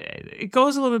 It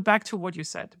goes a little bit back to what you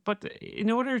said. But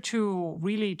in order to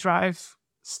really drive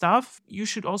stuff, you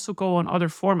should also go on other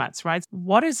formats, right?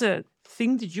 What is a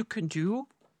thing that you can do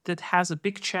that has a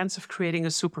big chance of creating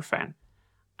a super fan?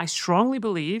 I strongly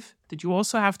believe that you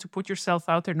also have to put yourself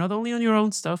out there, not only on your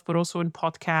own stuff, but also in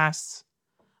podcasts,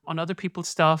 on other people's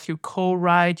stuff. You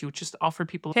co-write, you just offer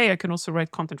people, "Hey, I can also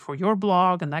write content for your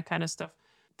blog," and that kind of stuff.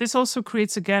 This also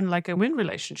creates, again, like a win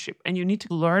relationship, and you need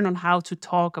to learn on how to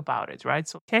talk about it, right?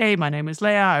 So, "Hey, my name is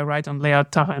Leah. I write on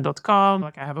leah.tharin.com.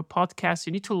 Like, I have a podcast."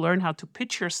 You need to learn how to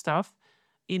pitch your stuff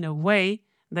in a way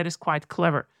that is quite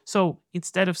clever. So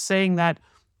instead of saying that,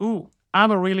 "Ooh, I'm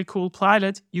a really cool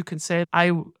pilot," you can say,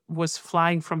 "I was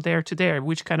flying from there to there,"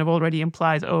 which kind of already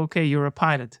implies, "Oh, okay, you're a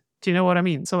pilot." Do you know what I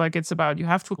mean? So like, it's about, you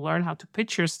have to learn how to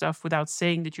pitch your stuff without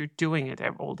saying that you're doing it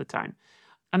all the time.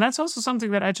 And that's also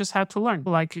something that I just had to learn.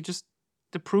 Like,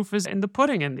 the proof is in the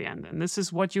pudding in the end. And this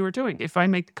is what you were doing. If I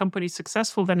make the company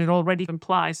successful, then it already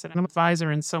implies that I'm an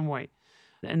advisor in some way.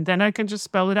 And then I can just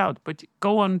spell it out. But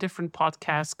go on different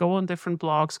podcasts, go on different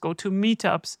blogs, go to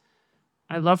meetups.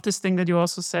 I love this thing that you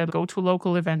also said, go to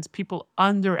local events. People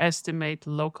underestimate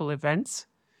local events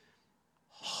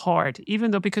hard,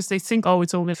 even though, because they think, "Oh,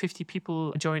 it's only 50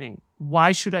 people joining.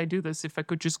 Why should I do this if I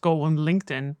could just go on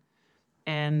LinkedIn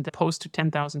and post to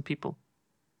 10,000 people?"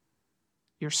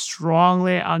 You're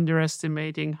strongly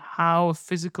underestimating how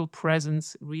physical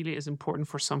presence really is important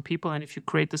for some people. And if you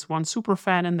create this one super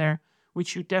fan in there,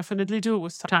 which you definitely do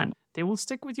with time, they will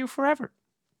stick with you forever.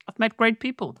 I've met great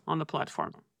people on the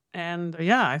platform. And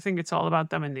yeah, I think it's all about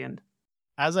them in the end.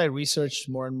 As I researched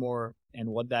more and more and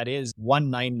what that is,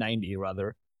 1990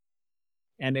 rather,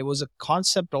 and it was a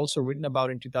concept also written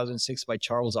about in 2006 by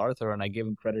Charles Arthur, and I gave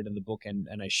him credit in the book, and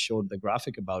I showed the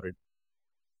graphic about it,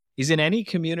 is in any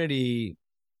community,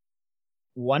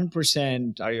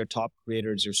 1% are your top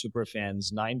creators, your super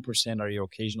fans, 9% are your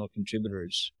occasional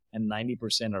contributors, and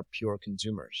 90% are pure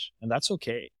consumers. And that's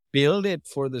okay. Build it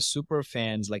for the super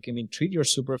fans. Treat your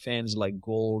super fans like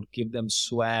gold, give them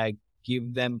swag,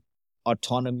 give them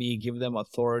autonomy, give them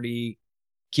authority,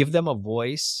 give them a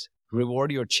voice,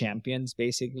 reward your champions,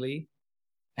 basically,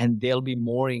 and they'll be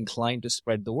more inclined to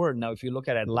spread the word. Now, if you look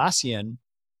at Atlassian,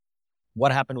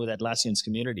 what happened with Atlassian's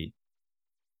community?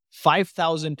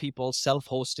 5,000 people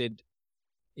self-hosted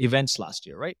events last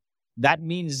year, right? That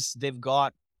means they've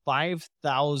got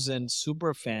 5,000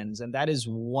 super fans, and that is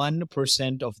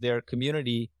 1% of their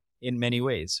community in many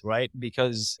ways, right?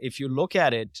 Because if you look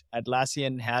at it,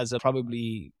 Atlassian has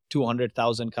probably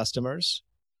 200,000 customers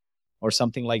or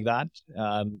something like that,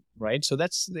 right? So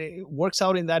it works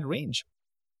out in that range.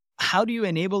 How do you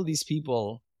enable these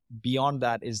people? Beyond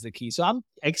that is the key. So I'm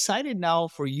excited now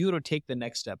for you to take the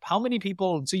next step. How many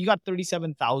people? So you got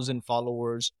 37,000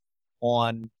 followers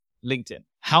on LinkedIn.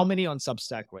 How many on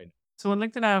Substack right now? So on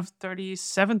LinkedIn, I have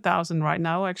 37,000 right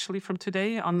now, actually, from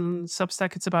today. On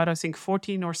Substack, it's about, I think,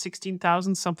 14 or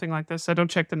 16,000, something like this. I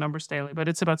don't check the numbers daily, but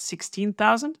it's about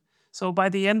 16,000. So by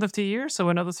the end of the year, so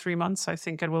another 3 months, I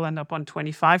think it will end up on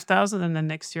 25,000. And then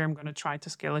next year, I'm going to try to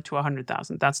scale it to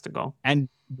 100,000. That's the goal. And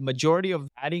the majority of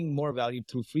adding more value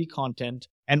through free content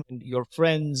and your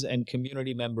friends and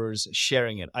community members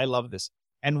sharing it. I love this.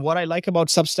 And what I like about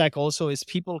Substack also is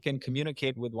people can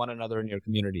communicate with one another in your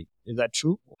community. Is that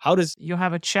true? You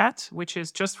have a chat, which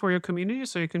is just for your community.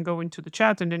 So you can go into the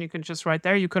chat and then you can just write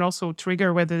there. You can also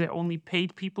trigger whether only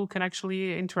paid people can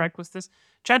actually interact with this.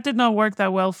 Chat did not work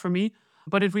that well for me,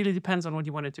 but it really depends on what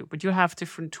you want to do. But you have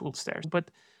different tools there. But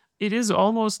it is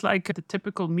almost like the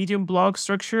typical Medium blog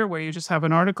structure where you just have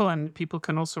an article and people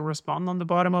can also respond on the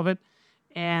bottom of it.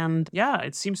 And yeah,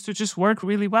 it seems to just work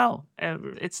really well.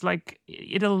 It's like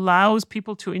it allows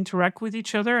people to interact with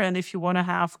each other. And if you want to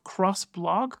have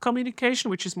cross-blog communication,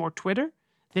 which is more Twitter,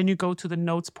 then you go to the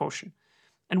notes portion.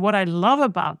 And what I love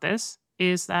about this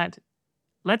is that,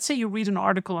 let's say you read an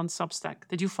article on Substack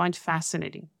that you find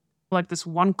fascinating, like this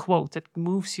one quote that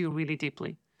moves you really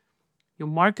deeply. You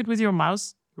mark it with your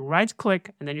mouse, you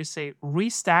right-click, and then you say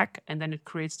restack, and then it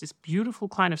creates this beautiful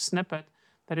kind of snippet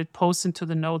that it posts into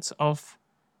the notes of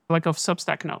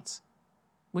Substack notes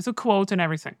with a quote and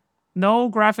everything. No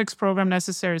graphics program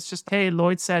necessary. It's just, hey,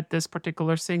 Lloyd said this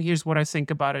particular thing. Here's what I think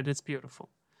about it. It's beautiful.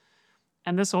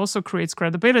 And this also creates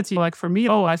credibility. Like for me,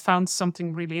 I found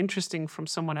something really interesting from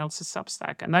someone else's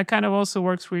Substack. And that kind of also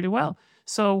works really well.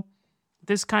 So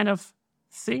this kind of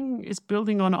thing is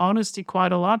building on honesty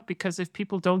quite a lot, because if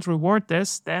people don't reward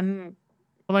this, then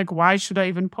why should I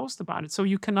even post about it? So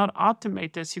you cannot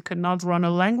automate this. You cannot run a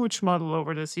language model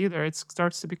over this either. It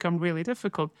starts to become really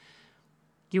difficult.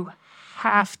 You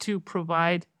have to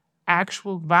provide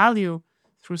actual value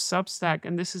through Substack.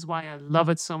 And this is why I love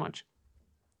it so much.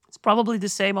 It's probably the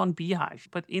same on Beehive.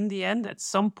 But in the end, at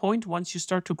some point, once you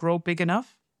start to grow big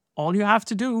enough, all you have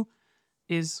to do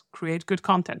is create good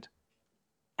content.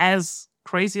 As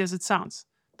crazy as it sounds.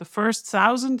 The first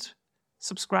 1,000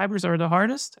 subscribers are the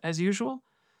hardest, as usual.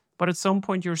 But at some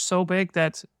point, you're so big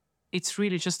that it's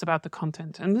really just about the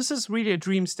content. And this is really a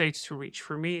dream state to reach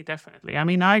for me, definitely. I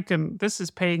mean, this is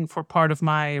paying for part of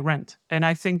my rent. And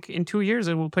I think in 2 years,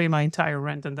 it will pay my entire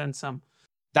rent and then some.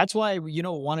 That's why,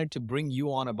 wanted to bring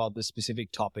you on about this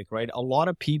specific topic, right? A lot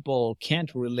of people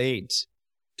can't relate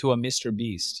to a Mr.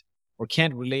 Beast or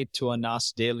can't relate to a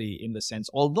Nas Daily in the sense,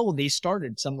 although they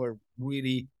started somewhere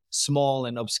really small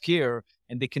and obscure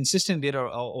and they consistently did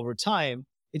over time,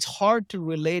 it's hard to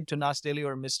relate to Nas Daily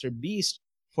or Mr. Beast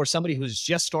for somebody who's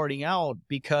just starting out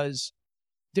because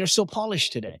they're so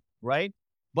polished today, right?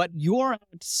 But you're at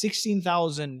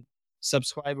 16,000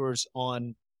 subscribers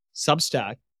on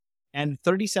Substack and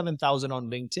 37,000 on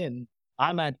LinkedIn.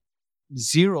 I'm at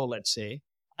 0, let's say.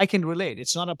 I can relate.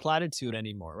 It's not a platitude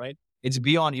anymore, right? It's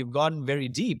beyond. You've gotten very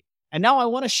deep. And now I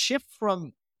want to shift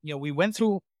from, we went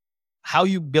through how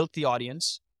you built the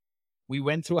audience. We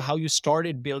went through how you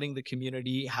started building the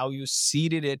community, how you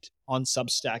seeded it on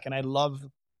Substack. And I love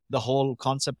the whole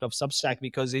concept of Substack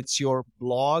because it's your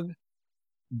blog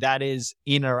that is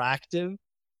interactive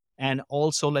and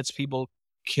also lets people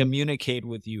communicate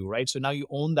with you, right? So now you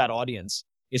own that audience.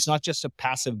 It's not just a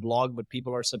passive blog, but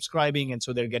people are subscribing and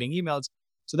so they're getting emails.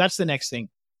 So that's the next thing.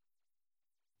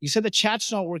 You said the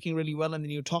chat's not working really well, and then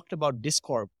you talked about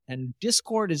Discord. And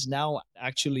Discord is now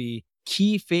actually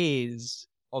key phase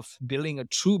of building a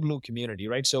true blue community,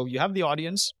 right? So you have the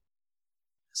audience.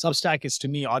 Substack is, to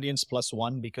me, audience plus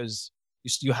one because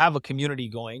you have a community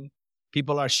going.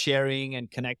 People are sharing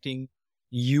and connecting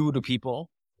you to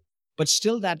people. But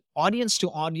still that audience to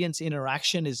audience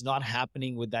interaction is not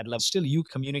happening with that level. Still you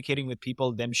communicating with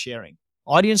people, them sharing.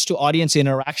 Audience to audience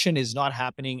interaction is not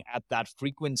happening at that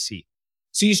frequency.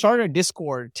 So you started a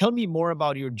Discord. Tell me more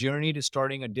about your journey to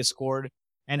starting a Discord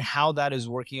and how that is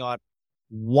working out.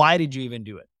 Why did you even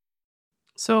do it?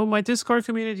 So my Discord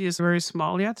community is very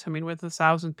small yet. I mean, with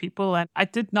 1,000 people, and I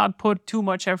did not put too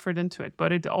much effort into it,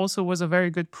 but it also was a very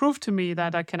good proof to me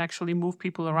that I can actually move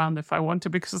people around if I want to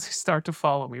because they start to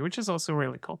follow me, which is also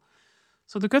really cool.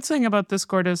 So the good thing about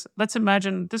Discord is, let's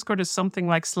imagine Discord is something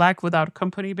like Slack without a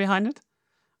company behind it.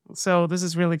 So this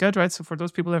is really good, right? So for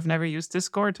those people who have never used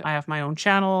Discord, I have my own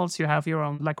channels. You have your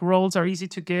own, roles are easy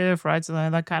to give, right? So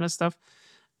that kind of stuff.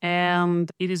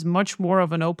 And it is much more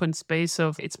of an open space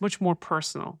it's much more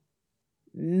personal.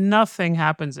 Nothing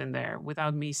happens in there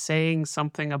without me saying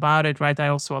something about it, right? I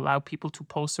also allow people to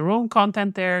post their own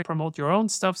content there, promote your own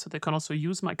stuff, so they can also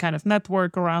use my kind of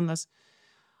network around this.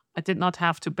 I did not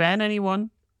have to ban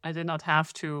anyone. I did not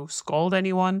have to scold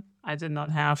anyone. I did not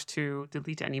have to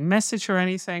delete any message or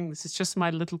anything. This is just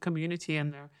my little community in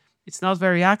there. It's not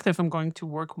very active. I'm going to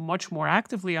work much more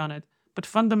actively on it. But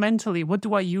fundamentally, what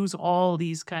do I use all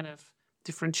these kind of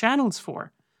different channels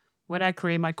for? When I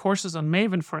create my courses on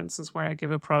Maven, for instance, where I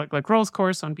give a product like growth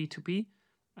course on B2B,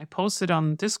 I post it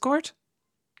on Discord,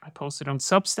 I post it on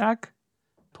Substack,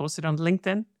 post it on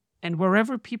LinkedIn, and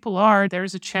wherever people are,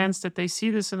 there's a chance that they see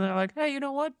this and they're like, hey, you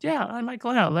know what? Yeah, I like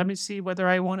Leah. Let me see whether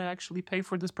I want to actually pay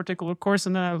for this particular course,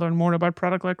 and then I learn more about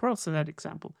product like growth in that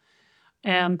example.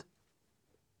 And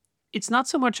it's not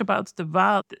so much about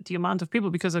the amount of people,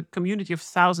 because a community of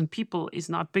 1,000 people is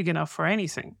not big enough for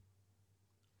anything.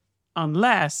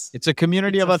 Unless it's a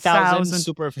community of 1,000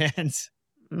 super fans.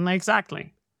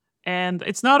 Exactly. And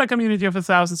it's not a community of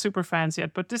 1,000 super fans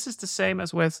yet, but this is the same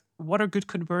as with what are good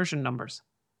conversion numbers.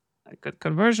 A good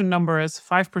conversion number is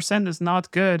 5% is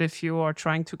not good if you are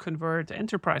trying to convert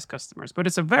enterprise customers, but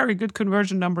it's a very good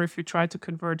conversion number if you try to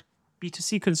convert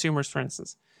B2C consumers, for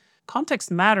instance.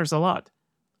 Context matters a lot.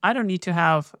 I don't need to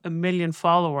have 1 million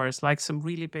followers like some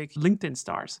really big LinkedIn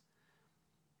stars.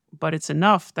 But it's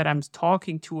enough that I'm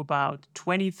talking to about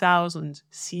 20,000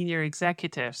 senior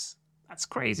executives. That's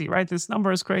crazy, right? This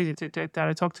number is crazy that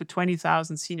I talk to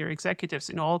 20,000 senior executives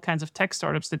in all kinds of tech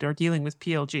startups that are dealing with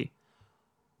PLG.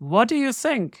 What do you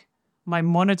think my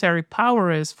monetary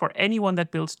power is for anyone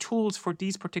that builds tools for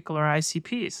these particular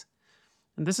ICPs?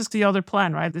 And this is the other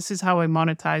plan, right? This is how I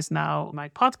monetize now my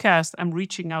podcast. I'm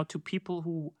reaching out to people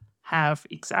who have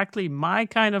exactly my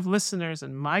kind of listeners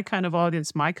and my kind of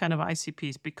audience, my kind of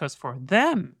ICPs, because for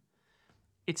them,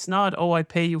 it's not, oh, I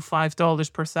pay you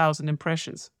 $5 per 1,000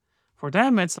 impressions. For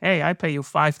them, it's, hey, I pay you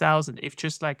 5,000 if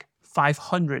just like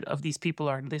 500 of these people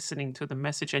are listening to the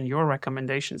message and your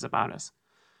recommendations about us.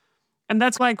 And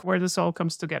that's like where this all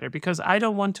comes together, because I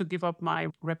don't want to give up my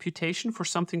reputation for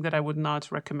something that I would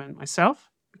not recommend myself,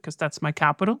 because that's my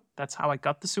capital. That's how I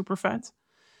got the superfans.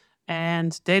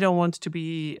 And they don't want to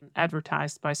be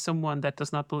advertised by someone that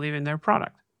does not believe in their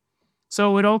product.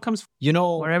 So it all comes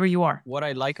wherever you are. What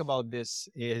I like about this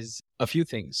is a few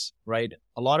things, right?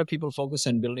 A lot of people focus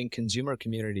on building consumer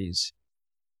communities.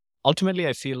 Ultimately,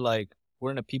 I feel like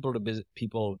we're in a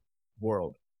people-to-people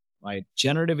world, right?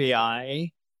 Generative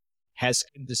AI has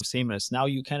the sameness. Now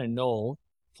you kind of know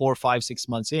 4, 5, 6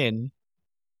 months in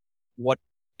what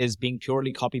is being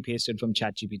purely copy-pasted from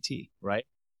ChatGPT, right?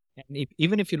 And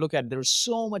even if you look at, there's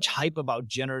so much hype about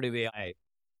generative AI.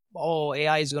 Oh,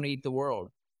 AI is going to eat the world.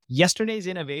 Yesterday's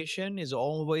innovation is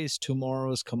always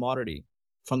tomorrow's commodity.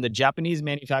 From the Japanese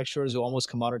manufacturers who almost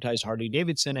commoditized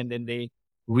Harley-Davidson, and then they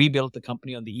rebuilt the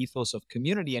company on the ethos of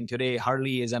community. And today,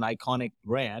 Harley is an iconic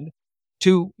brand.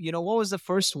 To, what was the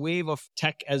first wave of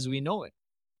tech as we know it?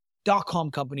 .com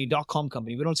company.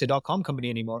 We don't say .com company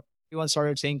anymore. Everyone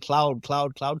started saying cloud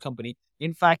company.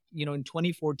 In fact, in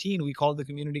 2014, we called the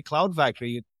community Cloud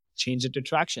Factory. You changed it to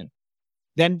Traction.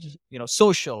 Then,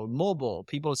 social, mobile,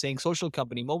 people saying social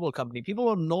company, mobile company. People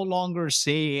will no longer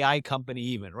say AI company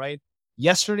even, right?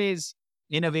 Yesterday's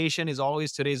innovation is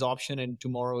always today's option and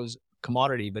tomorrow's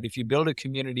commodity. But if you build a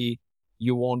community,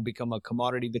 you won't become a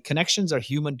commodity. The connections are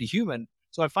human to human.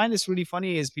 So I find this really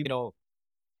funny is,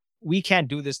 we can't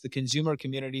do this. The consumer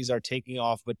communities are taking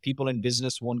off, but people in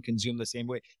business won't consume the same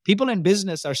way. People in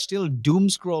business are still doom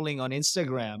scrolling on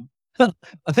Instagram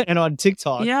and on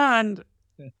TikTok. Yeah, and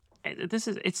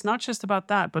it's not just about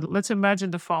that, but let's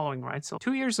imagine the following, right? So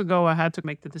 2 years ago, I had to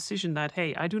make the decision that,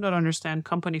 hey, I do not understand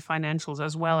company financials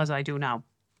as well as I do now.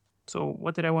 So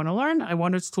what did I want to learn? I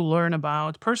wanted to learn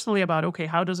personally about, okay,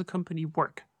 how does a company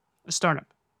work? A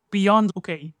startup. Beyond,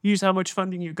 okay, here's how much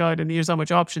funding you got and here's how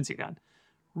much options you got.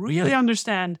 Really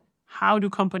understand how do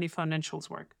company financials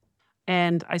work.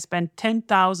 And I spent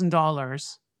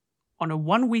 $10,000 on a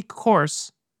 1-week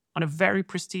course on a very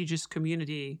prestigious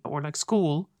community or like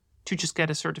school to just get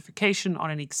a certification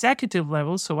on an executive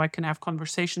level so I can have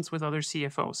conversations with other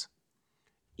CFOs.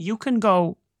 You can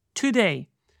go today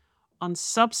on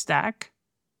Substack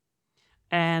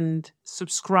and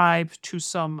subscribe to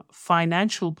some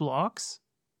financial blogs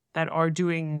that are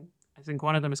doing, I think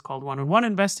one of them is called One-on-One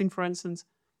Investing, for instance,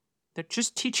 that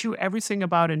just teach you everything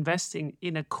about investing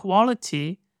in a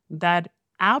quality that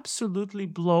absolutely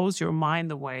blows your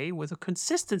mind away with a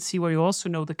consistency where you also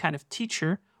know the kind of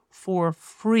teacher for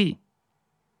free.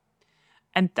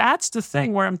 And that's the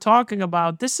thing where I'm talking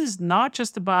about. This is not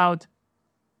just about,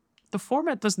 the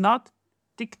format does not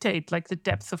dictate like the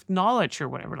depth of knowledge or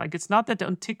whatever. Like it's not that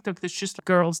on TikTok there's just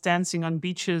girls dancing on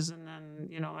beaches and then,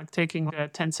 like taking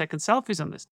 10-second selfies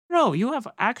on this. No, you have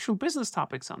actual business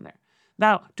topics on there.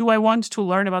 Now, do I want to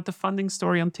learn about the funding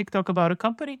story on TikTok about a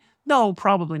company? No,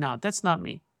 probably not. That's not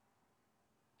me.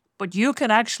 But you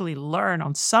can actually learn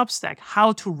on Substack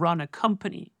how to run a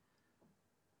company.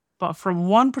 But from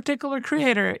one particular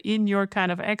creator in your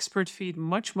kind of expert feed,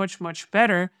 much, much, much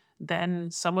better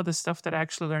than some of the stuff that I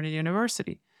actually learned in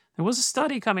university. There was a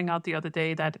study coming out the other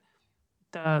day that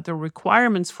the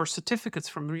requirements for certificates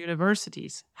from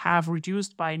universities have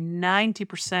reduced by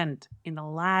 90% in the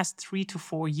last 3 to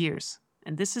 4 years.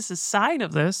 And this is a sign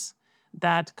of this,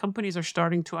 that companies are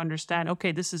starting to understand,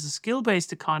 okay, this is a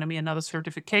skill-based economy and not a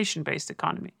certification-based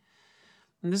economy.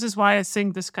 And this is why I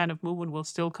think this kind of movement will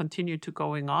still continue to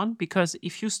going on, because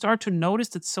if you start to notice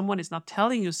that someone is not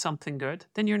telling you something good,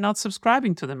 then you're not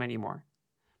subscribing to them anymore.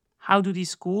 How do these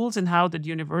schools and how did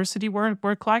university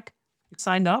work like? You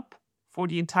signed up for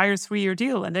the entire 3-year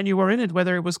deal, and then you were in it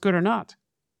whether it was good or not.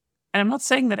 And I'm not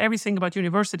saying that everything about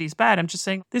university is bad. I'm just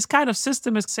saying this kind of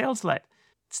system is sales-led.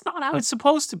 It's not how it's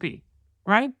supposed to be,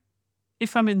 right?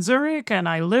 If I'm in Zurich and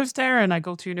I live there and I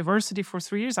go to university for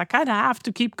 3 years, I kind of have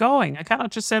to keep going. I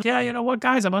cannot just say, yeah, you know what,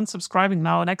 guys, I'm unsubscribing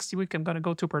now. Next week, I'm going to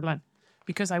go to Berlin.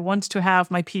 because I want to have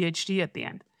my PhD at the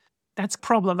end. That's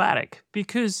problematic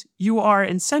because you are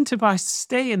incentivized to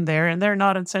stay in there and they're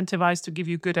not incentivized to give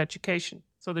you good education.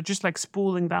 So they're just like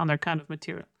spooling down their kind of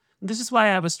material. And this is why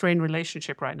I have a strained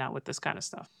relationship right now with this kind of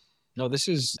stuff. No, this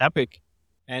is epic.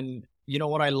 And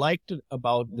what I liked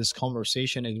about this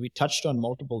conversation is we touched on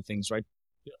multiple things, right?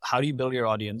 How do you build your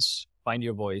audience, find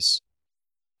your voice?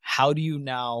 How do you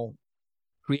now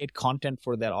create content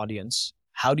for that audience?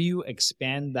 How do you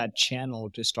expand that channel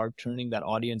to start turning that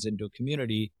audience into a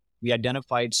community? We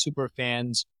identified super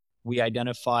fans. We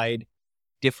identified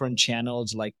different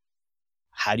channels. Like,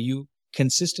 how do you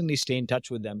consistently stay in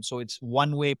touch with them? So it's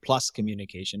one way plus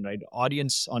communication, right?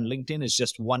 Audience on LinkedIn is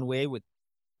just one way with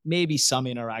maybe some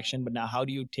interaction. But now how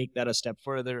do you take that a step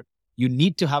further? You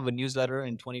need to have a newsletter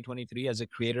in 2023 as a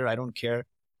creator. I don't care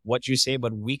what you say,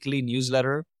 but weekly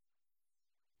newsletter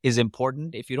is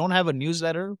important. If you don't have a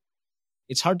newsletter,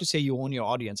 it's hard to say you own your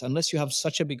audience unless you have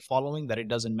such a big following that it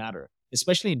doesn't matter.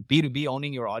 Especially in B2B,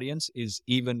 owning your audience is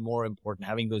even more important,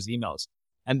 having those emails.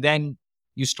 And then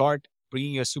you start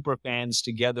bringing your super fans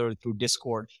together through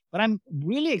Discord. But I'm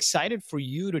really excited for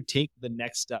you to take the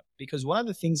next step, because one of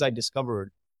the things I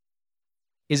discovered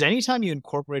is anytime you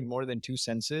incorporate more than two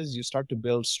senses, you start to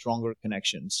build stronger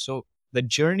connections. So the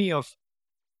journey of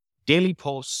daily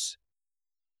posts,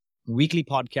 weekly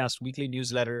podcast, weekly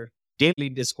newsletter, daily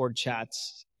Discord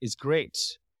chats is great.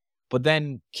 But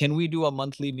then can we do a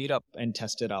monthly meetup and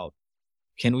test it out?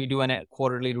 Can we do a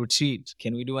quarterly retreat?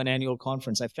 Can we do an annual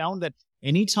conference? I found that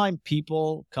anytime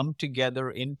people come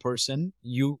together in person,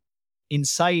 you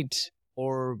incite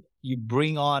or you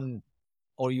bring on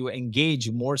or you engage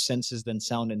more senses than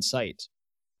sound and sight.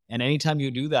 And anytime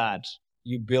you do that,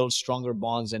 you build stronger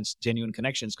bonds and genuine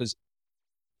connections. Because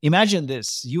imagine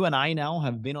this, you and I now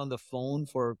have been on the phone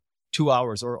for 2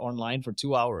 hours or online for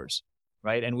 2 hours,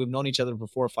 right? And we've known each other for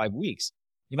 4 or 5 weeks.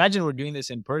 Imagine we're doing this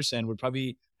in person. We'd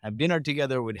probably have dinner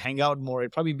together, we'd hang out more.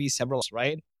 It'd probably be several,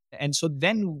 right? And so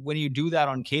then when you do that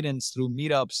on Cadence through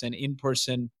meetups and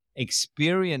in-person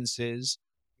experiences,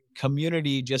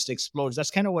 community just explodes.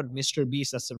 That's kind of what Mr.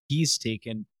 Beast, that's the he's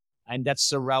taken. And that's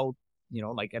the route,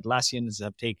 like Atlassians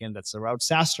have taken. That's the route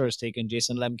SaaStr has taken.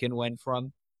 Jason Lemkin went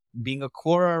from being a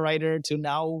Quora writer to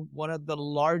now one of the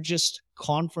largest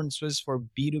conferences for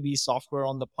B2B software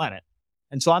on the planet.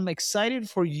 And so I'm excited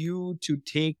for you to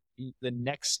take the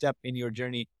next step in your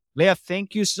journey. Leah,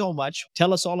 thank you so much.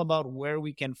 Tell us all about where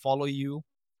we can follow you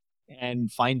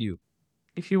and find you.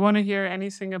 If you want to hear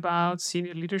anything about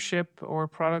senior leadership or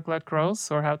product-led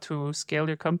growth or how to scale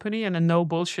your company in a no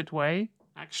bullshit way,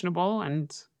 actionable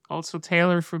and also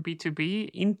tailored for B2B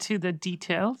into the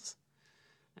details,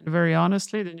 and very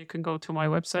honestly, then you can go to my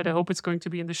website. I hope it's going to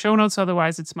be in the show notes.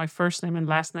 Otherwise, it's my first name and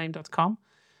last name.com.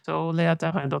 So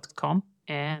leahtharin.com.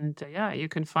 And you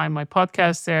can find my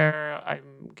podcast there.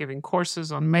 I'm giving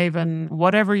courses on Maven,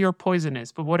 whatever your poison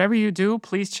is. But whatever you do,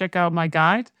 please check out my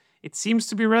guide. It seems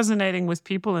to be resonating with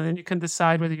people, and then you can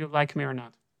decide whether you like me or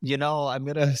not. I'm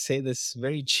going to say this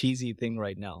very cheesy thing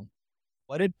right now.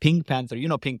 What did Pink Panther,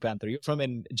 Pink Panther, you're from a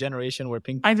generation where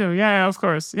I do, yeah, of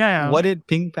course. Yeah. What did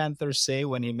Pink Panther say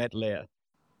when he met Leah?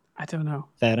 I don't know.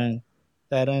 Tharin,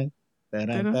 Tharin,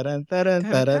 Tharin, Tharin,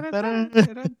 Tharin, Tharin,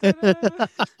 Tharin.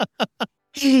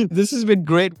 This has been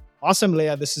great. Awesome,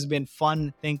 Leah. This has been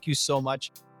fun. Thank you so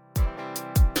much.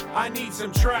 I need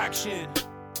some traction.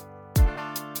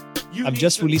 I've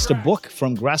just released a book,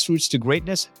 From Grassroots to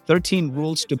Greatness, 13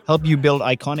 Rules to Help You Build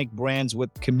Iconic Brands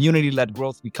with Community-Led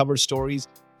Growth. We cover stories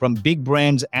from big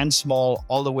brands and small,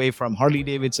 all the way from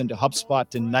Harley-Davidson to HubSpot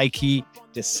to Nike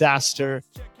to SaaStr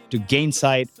to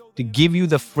Gainsight, to give you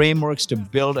the frameworks to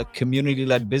build a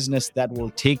community-led business that will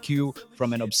take you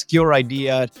from an obscure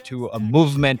idea to a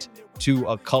movement to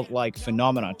a cult-like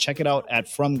phenomenon. Check it out at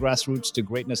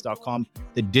FromGrassrootsToGreatness.com.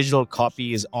 The digital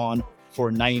copy is on for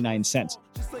 99 cents.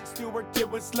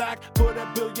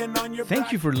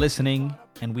 Thank you for listening,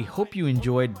 and we hope you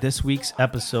enjoyed this week's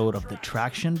episode of the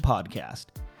Traction Podcast.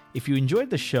 If you enjoyed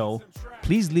the show,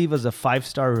 please leave us a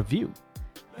 5-star review.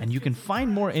 And you can find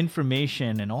more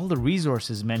information and all the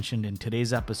resources mentioned in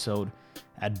today's episode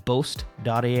at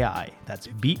boast.ai. That's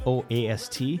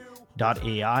BOAST.ai/blog.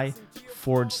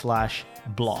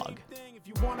 If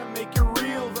you want to make your